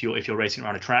gain. If you're racing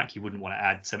around a track, you wouldn't want to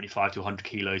add 75 to 100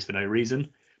 kilos for no reason.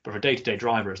 But for a day-to-day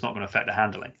driver, it's not going to affect the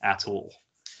handling at all.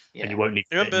 Yeah. And you won't need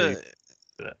to remember,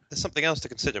 there's something else to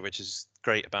consider, which is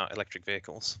great about electric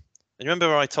vehicles. And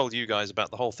remember I told you guys about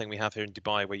the whole thing we have here in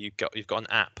Dubai where you've got an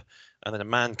app and then a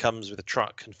man comes with a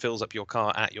truck and fills up your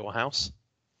car at your house?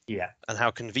 Yeah. And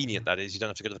how convenient that is. You don't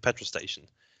have to go to the petrol station.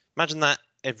 Imagine that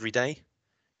every day.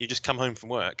 You just come home from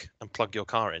work and plug your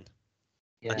car in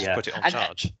and just put it on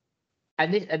charge.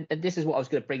 And this is what I was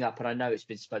going to bring up, and I know it's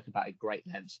been spoken about in great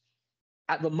lengths.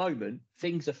 At the moment,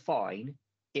 things are fine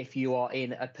if you are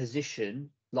in a position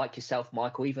like yourself,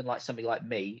 Michael, even like somebody like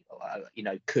me,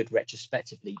 could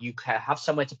retrospectively, you can have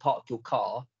somewhere to park your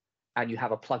car and you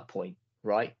have a plug point,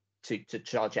 right, to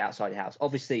charge it outside your house.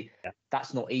 Obviously,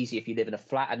 that's not easy if you live in a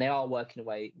flat, and they are working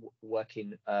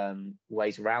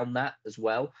ways around that as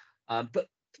well. But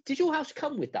did your house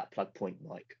come with that plug point,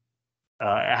 Mike?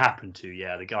 It happened to,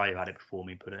 the guy who had it before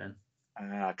me put it in.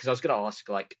 Because I was going to ask,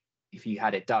 like, if you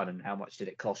had it done and how much did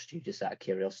it cost you, just out of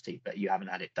curiosity, but you haven't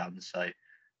had it done, so.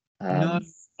 No,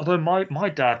 although my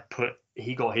dad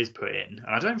he got his put in,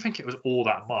 and I don't think it was all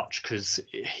that much because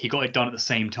he got it done at the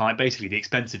same time. Basically, the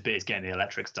expensive bit is getting the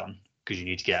electrics done because you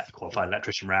need to get a qualified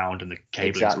electrician round and the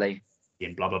cabling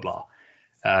and blah blah blah.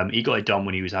 He got it done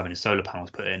when he was having his solar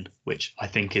panels put in, which I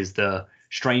think is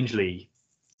strangely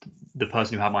the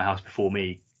person who had my house before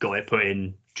me got it put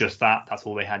in just that. That's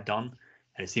all they had done,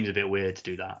 and it seems a bit weird to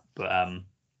do that. But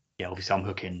obviously I'm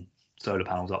hooking solar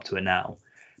panels up to it now.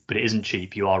 But it isn't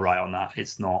cheap. You are right on that.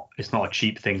 It's not a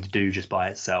cheap thing to do just by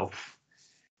itself.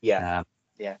 Yeah.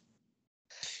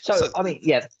 So I mean,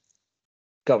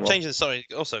 go on. Changing. Sorry.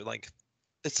 Also, like,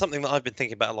 it's something that I've been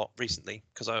thinking about a lot recently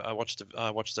because I watched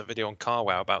a video on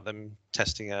CarWow about them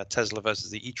testing a Tesla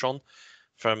versus the e-tron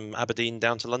from Aberdeen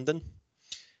down to London,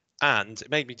 and it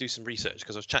made me do some research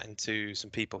because I was chatting to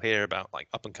some people here about like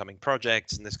up and coming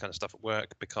projects and this kind of stuff at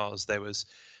work because there was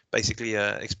basically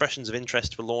expressions of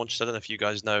interest were launched. I don't know if you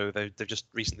guys know, they've just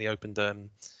recently opened the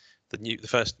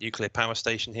first nuclear power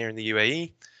station here in the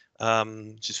UAE,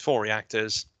 which is 4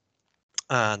 reactors,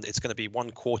 and it's going to be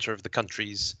 1/4 of the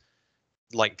country's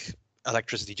like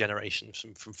electricity generation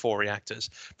from 4 reactors.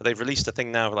 But they've released a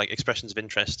thing now like expressions of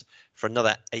interest for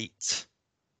another 8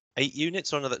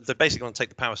 units, or another. They're basically going to take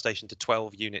the power station to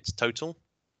 12 units total.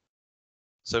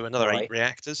 So another 8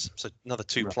 reactors, so another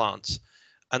 2 plants.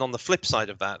 And on the flip side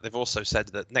of that, they've also said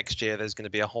that next year there's going to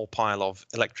be a whole pile of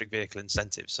electric vehicle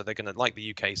incentives. So they're going to, like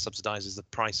the UK subsidizes the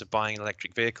price of buying an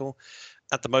electric vehicle.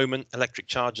 At the moment, electric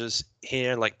chargers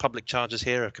here, like public chargers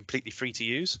here, are completely free to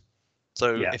use.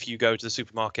 So Yeah. if you go to the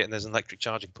supermarket and there's an electric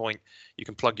charging point, you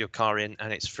can plug your car in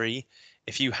and it's free.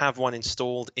 If you have one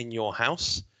installed in your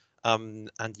house and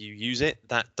you use it,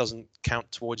 that doesn't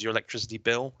count towards your electricity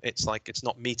bill. It's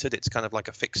not metered. It's kind of like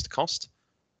a fixed cost.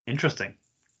 Interesting.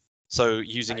 So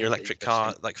using That your is electric car,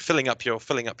 interesting. like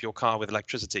filling up your car with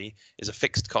electricity, is a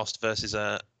fixed cost versus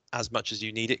a as much as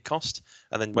you need it cost.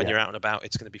 And then when Yeah. you're out and about,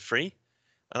 it's going to be free.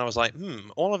 And I was like,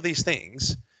 all of these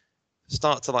things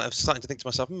I'm starting to think to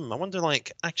myself, I wonder,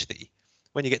 like, actually,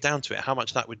 when you get down to it, how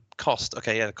much that would cost.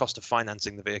 Okay, yeah, the cost of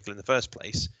financing the vehicle in the first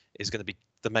place is going to be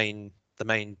the main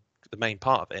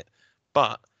part of it.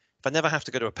 But if I never have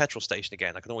to go to a petrol station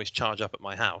again, I can always charge up at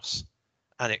my house,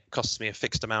 and it costs me a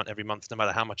fixed amount every month, no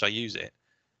matter how much I use it.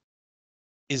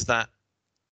 Is that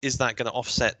going to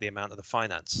offset the amount of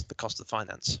the cost of the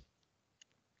finance?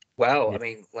 Well, Yeah. I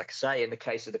mean, like I say, in the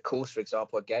case of the course, for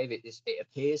example, I gave it, it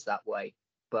appears that way.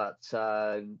 But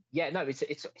yeah, no,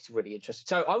 it's really interesting.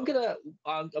 So I'm gonna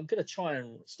try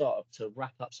and start to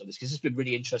wrap up some of this because it's been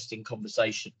really interesting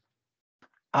conversation.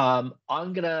 I'm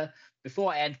gonna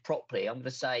before I end properly, I'm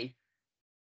gonna say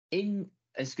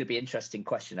it's gonna be an interesting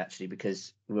question actually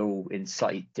because we're all in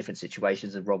slightly different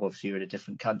situations, and Rob, obviously, you're in a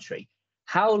different country.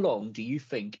 How long do you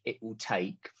think it will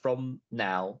take from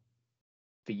now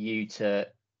for you to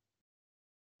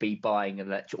be buying an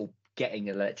electric or getting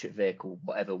an electric vehicle,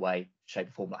 whatever way, shape,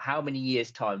 or form? Like, how many years'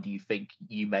 time do you think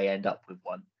you may end up with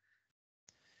one?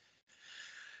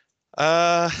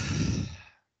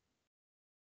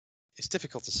 It's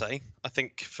difficult to say. I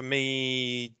think for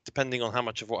me, depending on how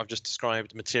much of what I've just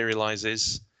described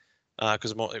materializes,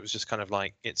 because it was just kind of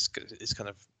like it's kind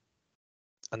of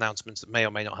announcements that may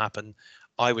or may not happen.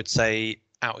 I would say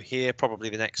out here probably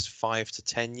the next 5 to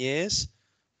 10 years,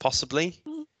 possibly.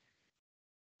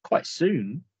 Quite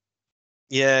soon.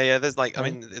 Yeah. There's like, I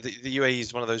Okay. mean, the UAE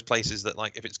is one of those places that,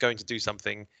 like, if it's going to do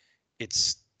something,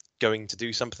 it's going to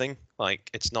do something. Like,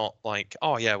 it's not like,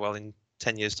 oh yeah, well, in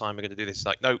 10 years' time we're going to do this. It's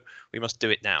like, no, we must do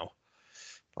it now.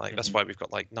 Like, that's why we've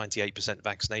got like 98%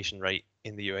 vaccination rate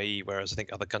in the UAE, whereas I think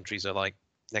other countries are like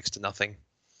next to nothing.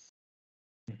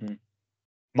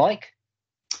 Mike?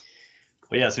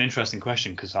 Well, yeah, it's an interesting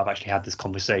question because I've actually had this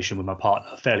conversation with my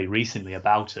partner fairly recently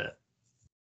about it.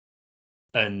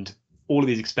 And all of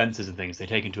these expenses and things, they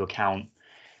take into account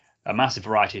a massive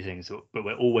variety of things, but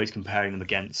we're always comparing them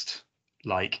against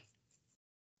like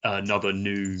another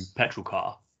new petrol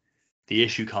car. The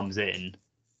issue comes in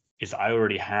is that I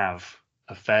already have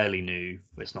a fairly new,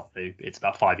 well, it's not new, it's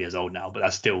about 5 years old now, but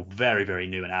that's still very, very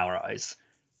new in our eyes,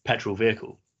 petrol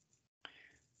vehicle.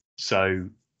 So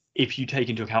if you take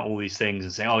into account all these things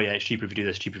and say, oh yeah, it's cheaper if you do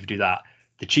this, cheaper if you do that,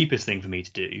 the cheapest thing for me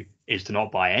to do is to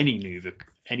not buy any new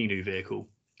vehicle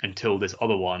until this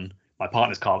other one, my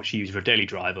partner's car, which she uses for a daily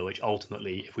driver, which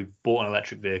ultimately, if we bought an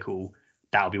electric vehicle,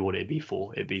 that would be what it'd be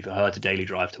for. It'd be for her to daily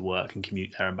drive to work and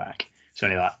commute there and back. It's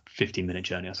only that 15-minute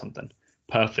journey or something.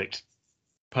 Perfect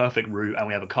route. And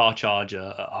we have a car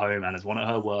charger at home and there's one at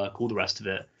her work, all the rest of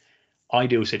it.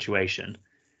 Ideal situation.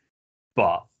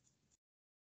 But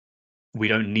we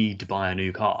don't need to buy a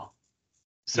new car.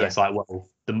 So it's like, well,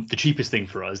 the cheapest thing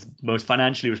for us, the most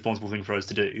financially responsible thing for us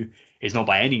to do is not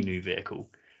buy any new vehicle.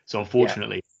 So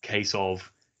unfortunately, case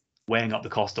of weighing up the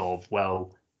cost of,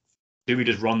 well, do we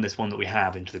just run this one that we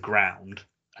have into the ground?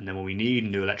 And then when we need a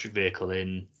new electric vehicle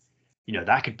in,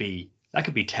 that could be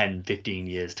 10, 15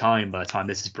 years time by the time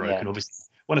this is broken. Obviously,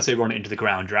 when I say run it into the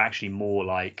ground, you're actually more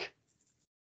like,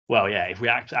 well, yeah, if we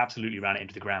absolutely ran it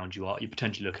into the ground, you're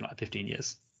potentially looking at 15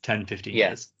 years, 10, 15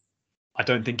 years. I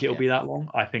don't think it'll be that long.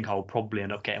 I think I'll probably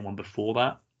end up getting one before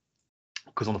that.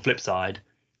 Because on the flip side,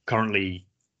 currently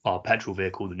our petrol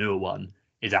vehicle, the newer one,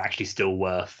 is actually still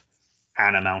worth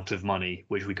an amount of money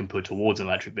which we can put towards an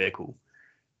electric vehicle,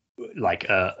 like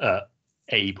a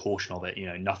portion of it.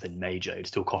 Nothing major. It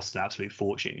still costs an absolute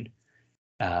fortune.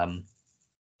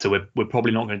 So we're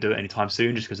probably not going to do it anytime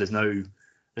soon, just because there's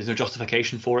no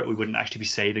justification for it. We wouldn't actually be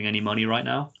saving any money right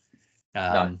now.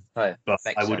 No, but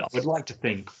I would sense. like to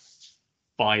think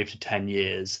 5 to 10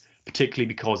 years, particularly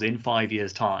because in 5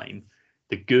 years' time,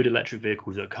 the good electric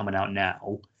vehicles that are coming out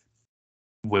now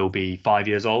will be 5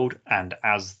 years old. And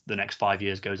as the next 5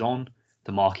 years goes on,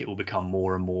 the market will become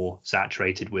more and more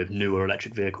saturated with newer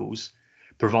electric vehicles,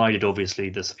 provided obviously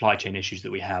the supply chain issues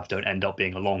that we have don't end up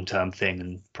being a long-term thing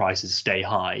and prices stay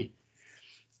high.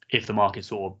 If the market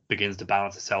sort of begins to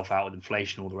balance itself out with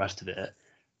inflation and all the rest of it,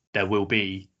 there will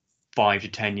be 5 to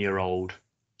 10-year-old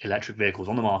electric vehicles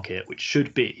on the market, which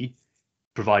should be,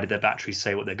 provided their batteries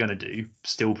say what they're going to do,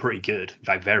 still pretty good. In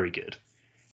fact, very good.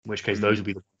 In which case, those will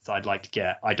be the ones I'd like to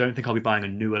get. I don't think I'll be buying a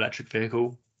new electric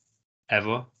vehicle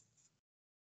ever,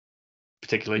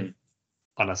 particularly.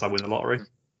 unless I win the lottery.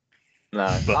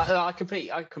 No, But I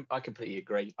completely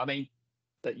agree. I mean,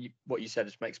 what you said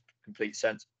just makes complete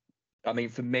sense. I mean,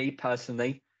 for me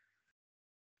personally,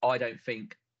 I don't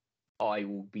think I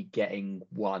will be getting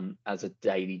one as a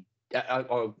daily. I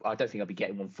don't think I'll be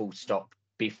getting one full stop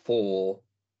before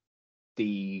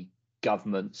the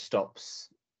government stops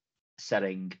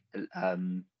selling.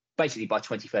 Basically, by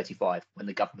 2035, when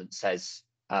the government says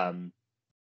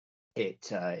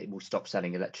it will stop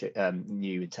selling electric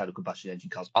new internal combustion engine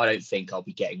cars, I don't think I'll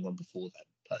be getting one before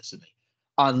then, personally,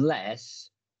 unless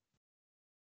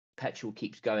petrol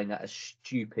keeps going at a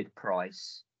stupid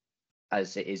price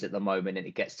as it is at the moment, and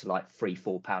it gets to like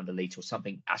 £3-4 a litre or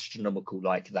something astronomical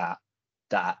like that,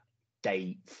 that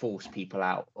they force people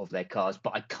out of their cars.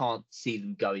 But I can't see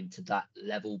them going to that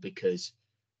level because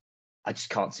I just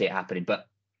can't see it happening. But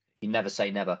you never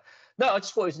say never. No, I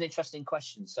just thought it was an interesting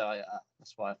question, so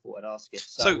that's why I thought I'd ask it.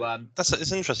 So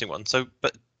it's an interesting one. So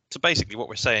basically what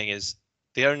we're saying is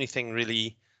the only thing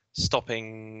really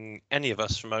stopping any of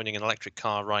us from owning an electric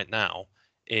car right now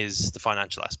is the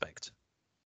financial aspect.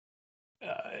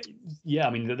 Yeah,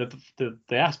 I mean,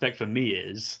 the aspect for me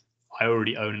is I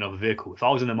already own another vehicle. If I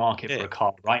was in the market for a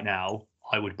car right now,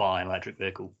 I would buy an electric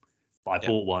vehicle. But I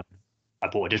bought one. I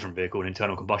bought a different vehicle, an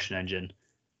internal combustion engine.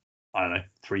 I don't know,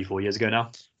 3-4 years ago now.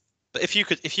 But if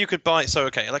you could buy, so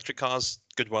okay, electric cars,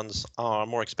 good ones, are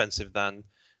more expensive than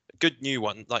a good new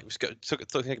one. Like,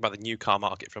 think about the new car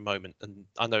market for a moment. And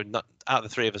I know out of the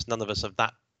three of us, none of us are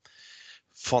that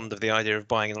fond of the idea of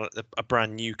buying a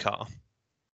brand new car.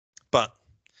 But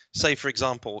say, for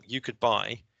example, you could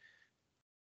buy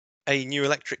a new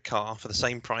electric car for the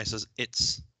same price as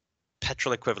its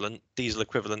petrol equivalent, diesel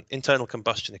equivalent, internal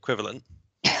combustion equivalent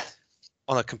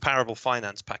on a comparable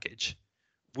finance package.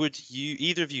 Would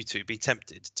either of you two be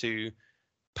tempted to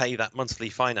pay that monthly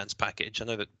finance package? I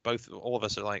know that all of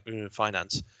us are like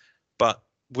finance, but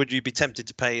would you be tempted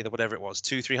to pay whatever it was,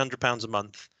 £200-300 a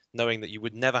month, knowing that you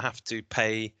would never have to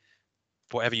pay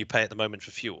whatever you pay at the moment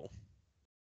for fuel?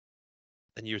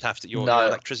 And you would have to your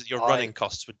electricity, your running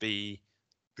costs would be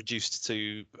reduced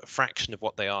to a fraction of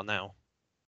what they are now.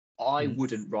 I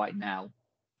wouldn't right now,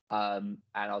 and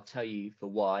I'll tell you for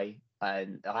why.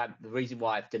 And the reason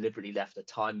why I've deliberately left a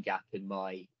time gap in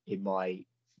my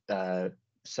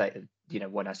say,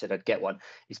 when I said I'd get one,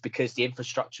 is because the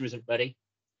infrastructure isn't ready,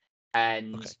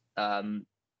 and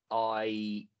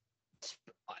I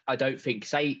don't think,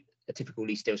 say, a typical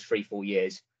lease deal is 3-4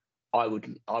 years. I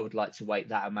would like to wait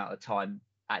that amount of time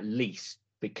at least,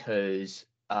 because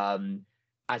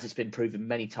as it's been proven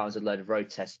many times with a load of road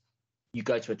tests, you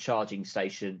go to a charging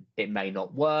station, it may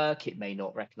not work, it may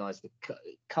not recognize the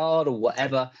card or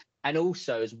whatever. And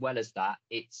also, as well as that,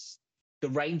 the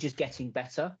range is getting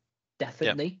better,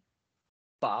 definitely,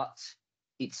 but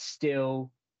it's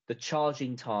still the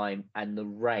charging time and the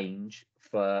range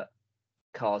for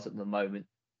cars at the moment,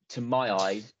 to my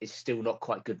eyes, is still not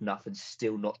quite good enough and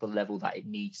still not the level that it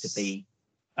needs to be.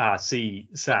 See,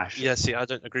 Sash. Yeah, I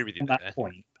don't agree with you on that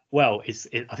point. Well, I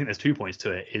think there's 2 points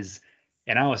to it. Is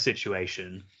in our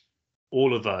situation,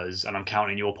 all of us, and I'm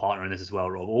counting your partner in this as well,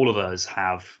 Rob, all of us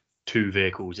have 2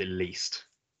 vehicles at least.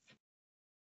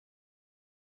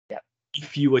 Yeah.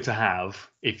 If you were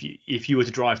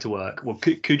to drive to work, well,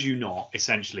 could you not,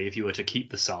 essentially, if you were to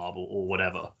keep the Saab or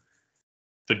whatever,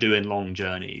 for doing long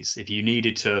journeys, if you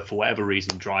needed to, for whatever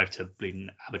reason, drive to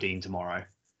Aberdeen tomorrow,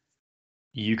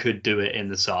 you could do it in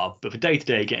the Saab. But for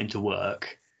day-to-day getting to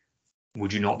work,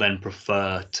 would you not then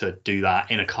prefer to do that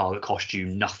in a car that costs you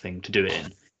nothing to do it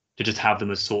in, to just have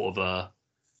them as sort of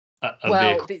a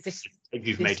vehicle?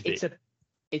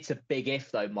 It's a big if,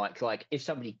 though, Mike. Like, if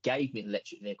somebody gave me an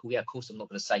electric vehicle, of course I'm not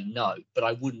going to say no, but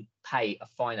I wouldn't pay a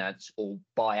finance or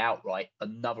buy outright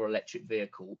another electric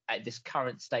vehicle at this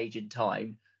current stage in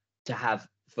time to have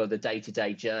for the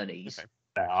day-to-day journees. Okay.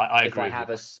 Yeah, I agree. If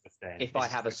I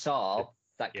have a Saab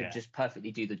that could just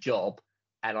perfectly do the job,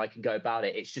 and I can go about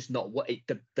it, it's just not what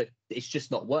it's just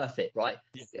not worth it, right?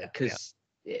 Because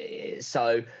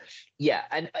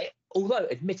and although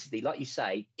admittedly, like you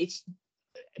say, it's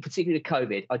particularly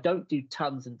COVID, I don't do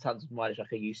tons and tons of mileage like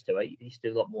I used to. I used to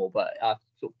do a lot more, but I've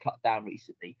sort of cut down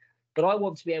recently. But I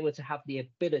want to be able to have the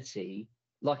ability,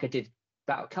 like I did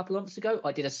about a couple of months ago.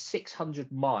 I did a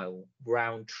 600-mile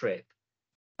round trip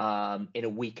in a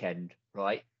weekend,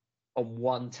 right, on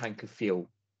one tank of fuel,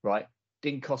 right?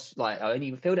 Didn't cost, like, I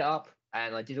only filled it up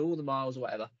and I did all the miles or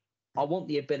whatever. I want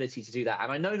the ability to do that.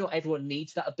 And I know not everyone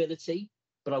needs that ability,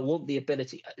 but I want the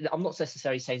ability. I'm not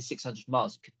necessarily saying 600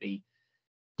 miles. It could be,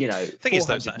 Thing is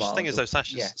though,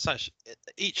 Sash, Yeah. Sash,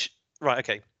 each, right,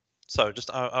 okay. So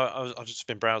just I've just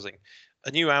been browsing.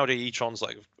 a new Audi e-tron's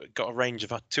like got a range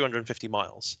of 250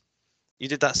 miles. You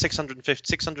did that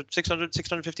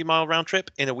 650 mile round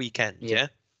trip in a weekend, yeah?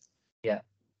 Yeah.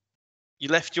 You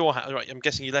left your house, right? I'm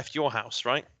guessing you left your house,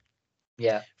 right?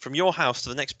 Yeah. From your house to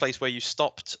the next place where you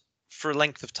stopped for a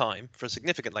length of time, for a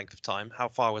significant length of time, how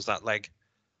far was that leg?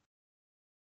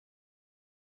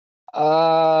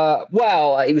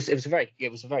 Well, it was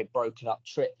a very broken up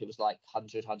trip. It was like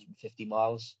 150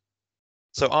 miles.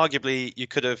 So arguably you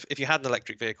could have, if you had an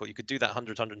electric vehicle, you could do that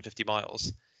 150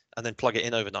 miles and then plug it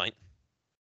in overnight.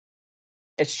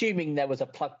 Assuming there was a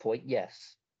plug point,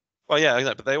 yes. Well, yeah, I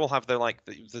know, but they all have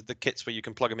the kits where you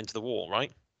can plug them into the wall,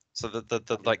 right? So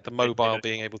the mobile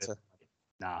being able to.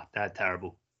 Nah, they're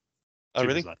terrible. Oh,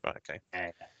 really? Slow. Right. Okay.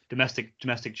 Yeah.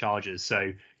 Domestic chargers.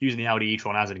 So using the Audi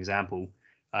e-tron as an example,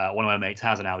 one of my mates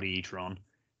has an Audi e-tron,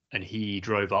 and he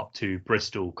drove up to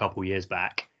Bristol a couple of years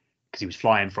back because he was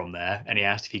flying from there, and he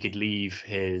asked if he could leave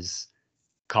his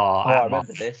car I at remember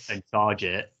Much this. and charge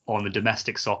it on the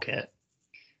domestic socket.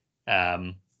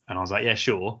 And I was like, yeah,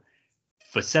 sure.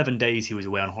 For 7 days, he was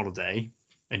away on holiday,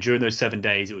 and during those 7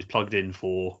 days, it was plugged in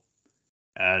for,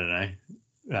 I don't know,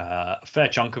 a fair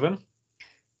chunk of them.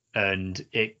 And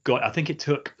I think it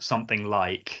took something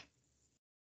like,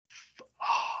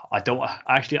 I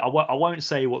won't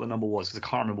say what the number was because I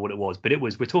can't remember what it was, but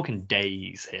we're talking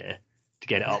days here to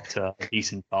get it up to a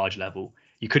decent charge level.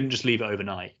 You couldn't just leave it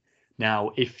overnight.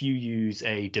 Now, if you use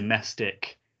a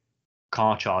domestic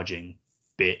car charging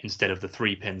bit instead of the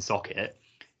 3-pin socket,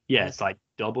 yeah, it's like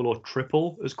double or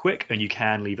triple as quick, and you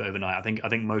can leave it overnight. I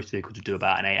think most vehicles would do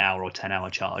about an 8-hour or 10-hour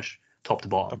charge, top to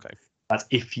bottom. Okay. That's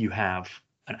if you have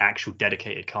an actual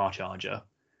dedicated car charger.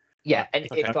 Yeah, and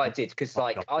Okay. if I did, because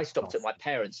like I stopped at my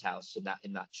parents' house in that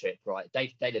trip, right?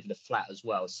 They live in a flat as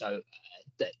well, so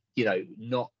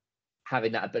not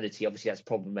having that ability, obviously that's a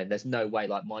problem. And there's no way,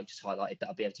 like Mike just highlighted, that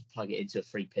I'll be able to plug it into a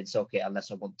 3-pin socket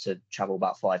unless I want to travel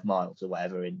about 5 miles or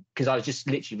whatever. Because I was just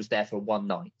literally was there for one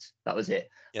night. That was it.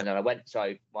 Yeah. And then I went.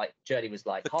 So my journey was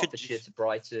like But Hertfordshire to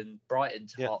Brighton, Brighton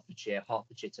to Yeah. Hertfordshire,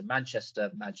 Hertfordshire to Manchester,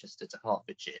 Manchester to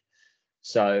Hertfordshire.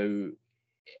 So,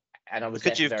 and I was.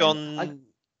 Could you have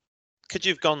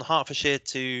gone Hertfordshire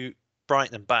to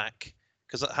Brighton and back?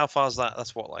 Because how far is that?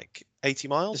 That's what, like 80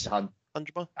 miles? Just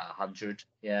 100 miles? 100,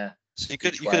 yeah. So you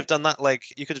could have done that leg.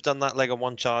 You could have done that leg on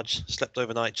one charge, slept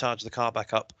overnight, charged the car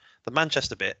back up. The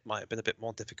Manchester bit might have been a bit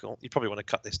more difficult. You probably want to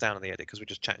cut this down in the edit because we're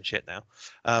just chatting shit now.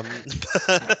 No,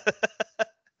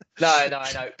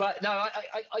 I know, but no,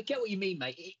 I get what you mean,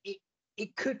 mate.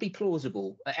 It could be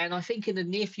plausible, and I think in the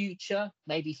near future,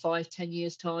 maybe 5-10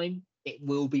 years time, it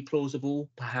will be plausible,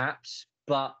 perhaps.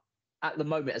 But at the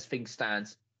moment, as things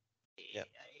stand,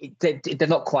 they're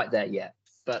not quite there yet.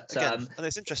 But again, and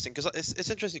it's interesting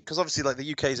because obviously like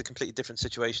the UK is a completely different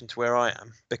situation to where I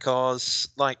am, because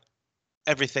like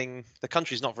everything, the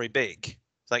country's not very big.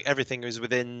 Like everything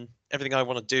I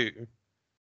want to do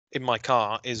in my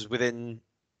car is within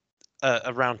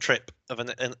a round trip of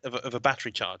a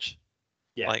battery charge.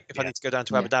 Yeah. Like if I need to go down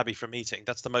to Abu Dhabi for a meeting,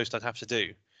 that's the most I'd have to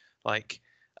do. Like,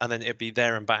 and then it'd be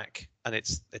there and back, and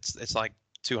it's like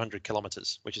 200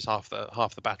 kilometers, which is half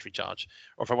the battery charge.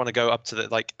 Or if I want to go up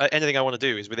to anything I want to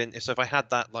do is within. So if I had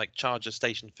that like charger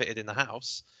station fitted in the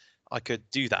house, I could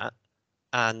do that,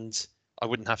 and I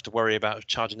wouldn't have to worry about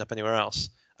charging up anywhere else.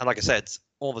 And like I said,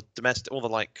 all the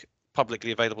like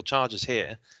publicly available chargers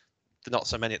here, they're not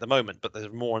so many at the moment, but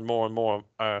there's more and more and more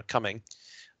are coming.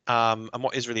 And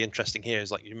what is really interesting here is,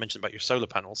 like you mentioned about your solar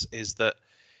panels, is that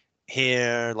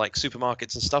here like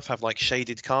supermarkets and stuff have like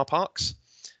shaded car parks,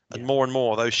 and more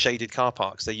of those shaded car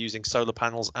parks, they're using solar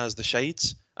panels as the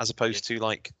shades as opposed to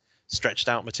like stretched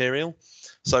out material.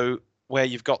 So where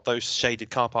you've got those shaded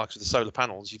car parks with the solar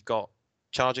panels, you've got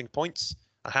charging points,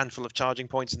 a handful of charging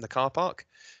points in the car park.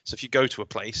 So if you go to a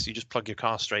place, you just plug your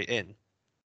car straight in.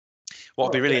 What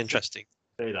would be really interesting.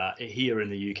 Say that here in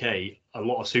the UK, a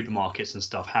lot of supermarkets and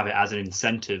stuff have it as an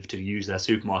incentive to use their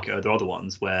supermarket over other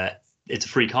ones where it's a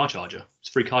free car charger. It's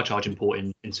a free car charging port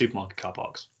in supermarket car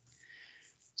parks.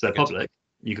 So they're public.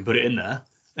 You can put it in there,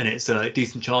 and it's a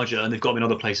decent charger. And they've got them in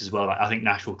other places as well. Like I think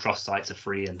National Trust sites are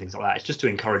free and things like that. It's just to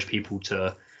encourage people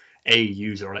to A,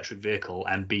 use their electric vehicle,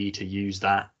 and B, to use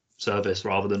that service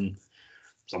rather than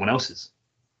someone else's.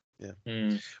 Yeah.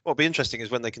 What'll be interesting is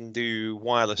when they can do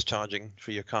wireless charging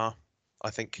for your car,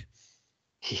 I think.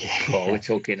 Yeah. Well, we're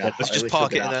talking. Let's just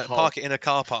park it in a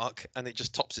car park, and it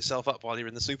just tops itself up while you're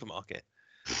in the supermarket.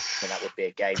 Well, that would be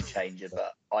a game changer,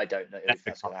 but I don't know if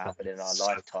that's going to happen in our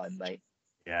lifetime, mate.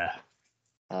 Yeah.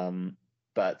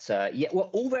 But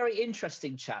well, all very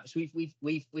interesting, chaps.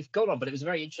 We've gone on, but it was a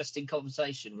very interesting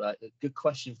conversation. Right, a good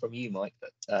question from you, Mike.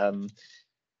 But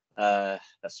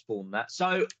spawned that.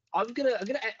 So I'm gonna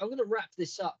wrap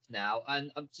this up now,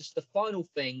 and the final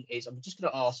thing is I'm just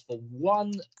gonna ask for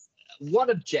one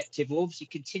objective. We'll obviously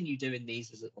continue doing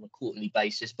these on a quarterly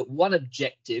basis, but one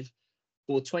objective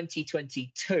for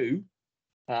 2022,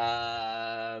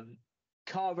 car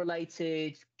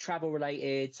related, travel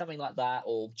related, something like that,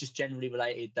 or just generally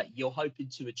related that you're hoping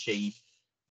to achieve,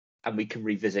 and we can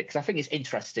revisit, because I think it's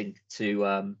interesting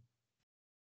to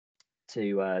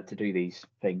do these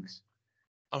things.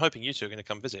 I'm hoping you two are going to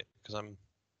come visit, because I'm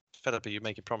fed up of you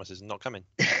making promises and not coming.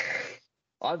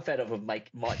 I'm fed up of Mike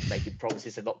making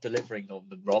promises and not delivering on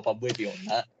them, Rob. I'm with you on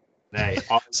that. Hey,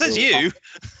 Says you.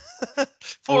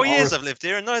 4 years I've lived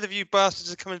here, and neither of you bastards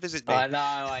have come and visit me. I know.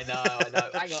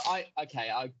 Hang on.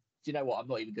 Do you know what? I'm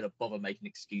not even going to bother making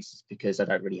excuses because I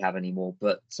don't really have any more.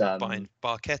 But buying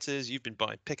barquettas, you've been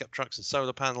buying pickup trucks and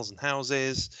solar panels and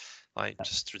houses,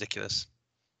 just ridiculous.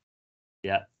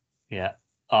 Yeah.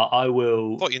 I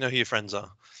will. Thought you know who your friends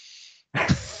are.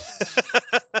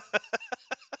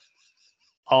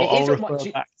 I'll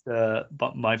refer back to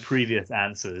my previous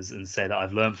answers and say that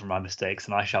I've learned from my mistakes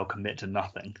and I shall commit to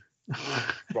nothing.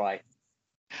 Right.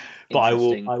 But I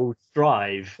will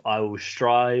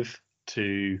strive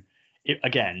to.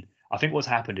 Again, I think what's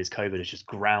happened is COVID has just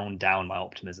ground down my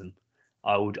optimism.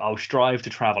 I'll strive to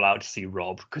travel out to see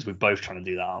Rob, because we're both trying to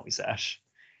do that, aren't we, Sash?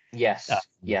 Yes.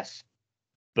 Yes.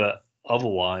 But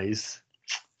otherwise,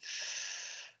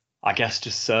 I guess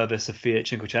just service a Fiat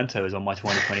Cinquecento is on my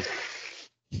 2020.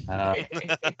 Yeah.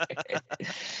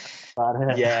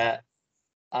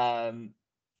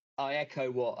 I echo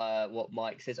what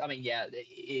Mike says. I mean, yeah,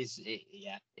 it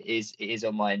is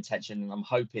on my intention, and I'm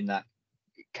hoping that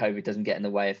COVID doesn't get in the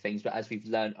way of things. But as we've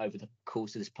learned over the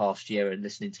course of this past year and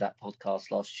listening to that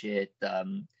podcast last year,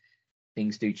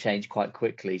 things do change quite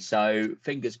quickly. So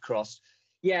fingers crossed.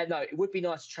 Yeah, no, it would be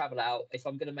nice to travel out. If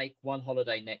I'm going to make one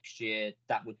holiday next year,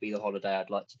 that would be the holiday I'd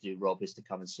like to do, Rob, is to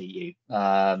come and see you.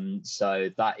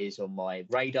 So that is on my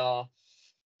radar.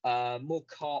 More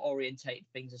car orientated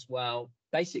things as well.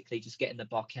 Basically just getting the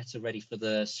barquetta ready for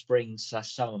the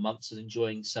spring/summer months and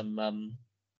enjoying some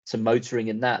motoring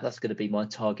in that. That's going to be my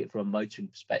target from a motoring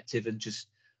perspective, and just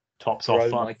tops off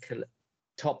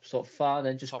fun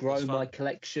and just grow my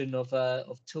collection of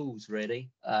tools,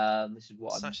 really. This is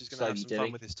what Sash is I'm going to have some doing.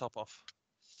 fun with his top off.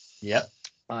 Yep.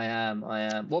 I am.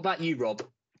 What about you, Rob?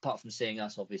 Apart from seeing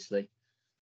us, obviously.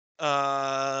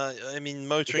 I mean,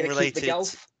 motoring related. Keep the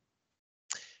golf?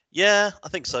 Yeah, I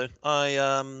think so.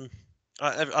 I've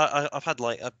had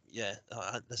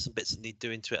there's some bits that need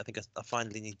doing to it. I think I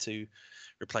finally need to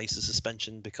replace the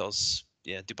suspension, because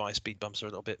Dubai speed bumps are a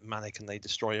little bit manic and they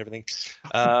destroy everything.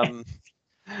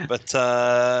 But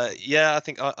I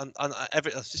think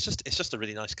it's just a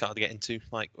really nice car to get into.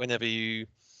 Like, whenever you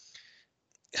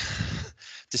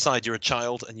decide you're a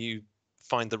child and you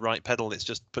find the right pedal, it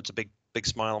just puts a big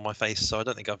smile on my face. So I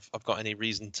don't think I've got any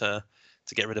reason to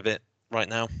get rid of it right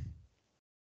now.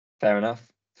 Fair enough.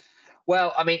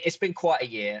 Well, I mean, it's been quite a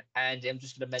year, and I'm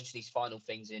just going to mention these final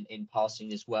things in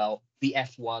passing as well. The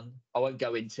F1, I won't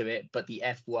go into it, but the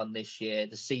F1 this year,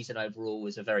 the season overall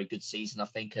was a very good season, I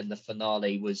think, and the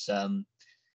finale was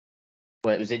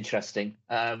it was interesting.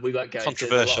 We won't go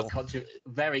controversial. Into it.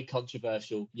 Very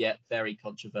controversial. Yeah, very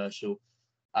controversial.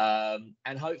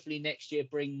 And hopefully next year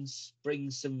brings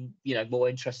some more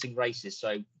interesting races.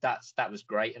 So that was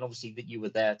great, and obviously that you were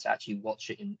there to actually watch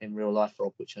it in real life,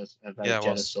 Rob, which I was very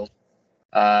jealous of.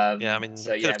 I mean,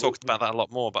 could have talked about that a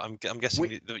lot more, but I'm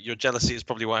guessing that your jealousy is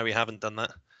probably why we haven't done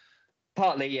that.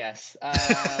 Partly, yes.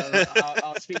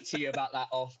 I'll speak to you about that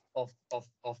off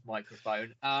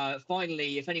microphone.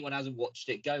 Finally, if anyone hasn't watched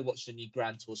it, go watch the new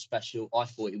Grand Tour special. I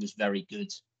thought it was very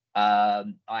good. I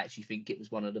actually think it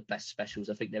was one of the best specials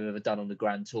I think they've ever done on the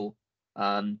Grand Tour,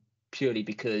 purely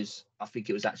because I think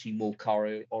it was actually more car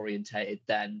orientated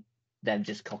than them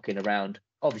just cocking around.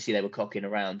 Obviously, they were cocking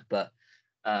around, but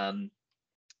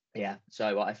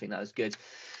so I think that was good.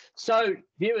 So,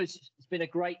 viewers, it's been a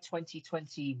great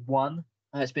 2021.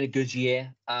 It's been a good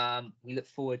year. We look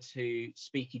forward to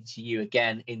speaking to you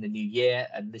again in the new year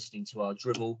and listening to our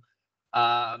dribble.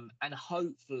 And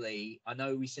hopefully, I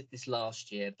know we said this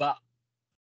last year, but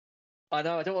I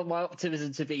know I don't want my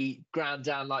optimism to be ground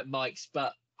down like Mike's,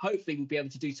 but hopefully we'll be able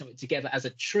to do something together as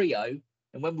a trio.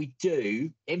 And when we do,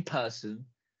 in person,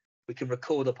 we can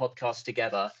record a podcast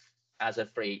together as a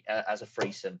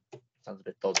threesome. Sounds a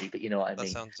bit dodgy, but you know what I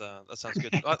mean. That sounds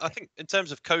good. I think in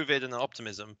terms of COVID and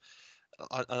optimism,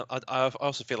 I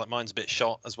also feel like mine's a bit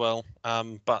shot as well.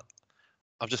 But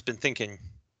I've just been thinking,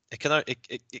 it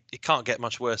can't get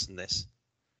much worse than this.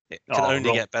 It can only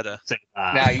Rob, get better.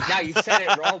 Now you said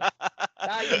it, Rob.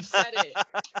 Now you said it.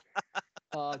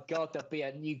 Oh God, there'll be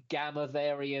a new gamma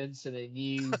variant and a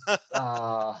new.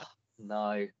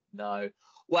 No.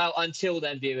 Well, until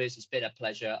then, viewers, it's been a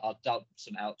pleasure. I'll dump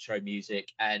some outro music,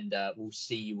 and we'll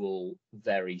see you all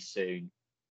very soon.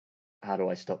 How do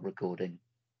I stop recording?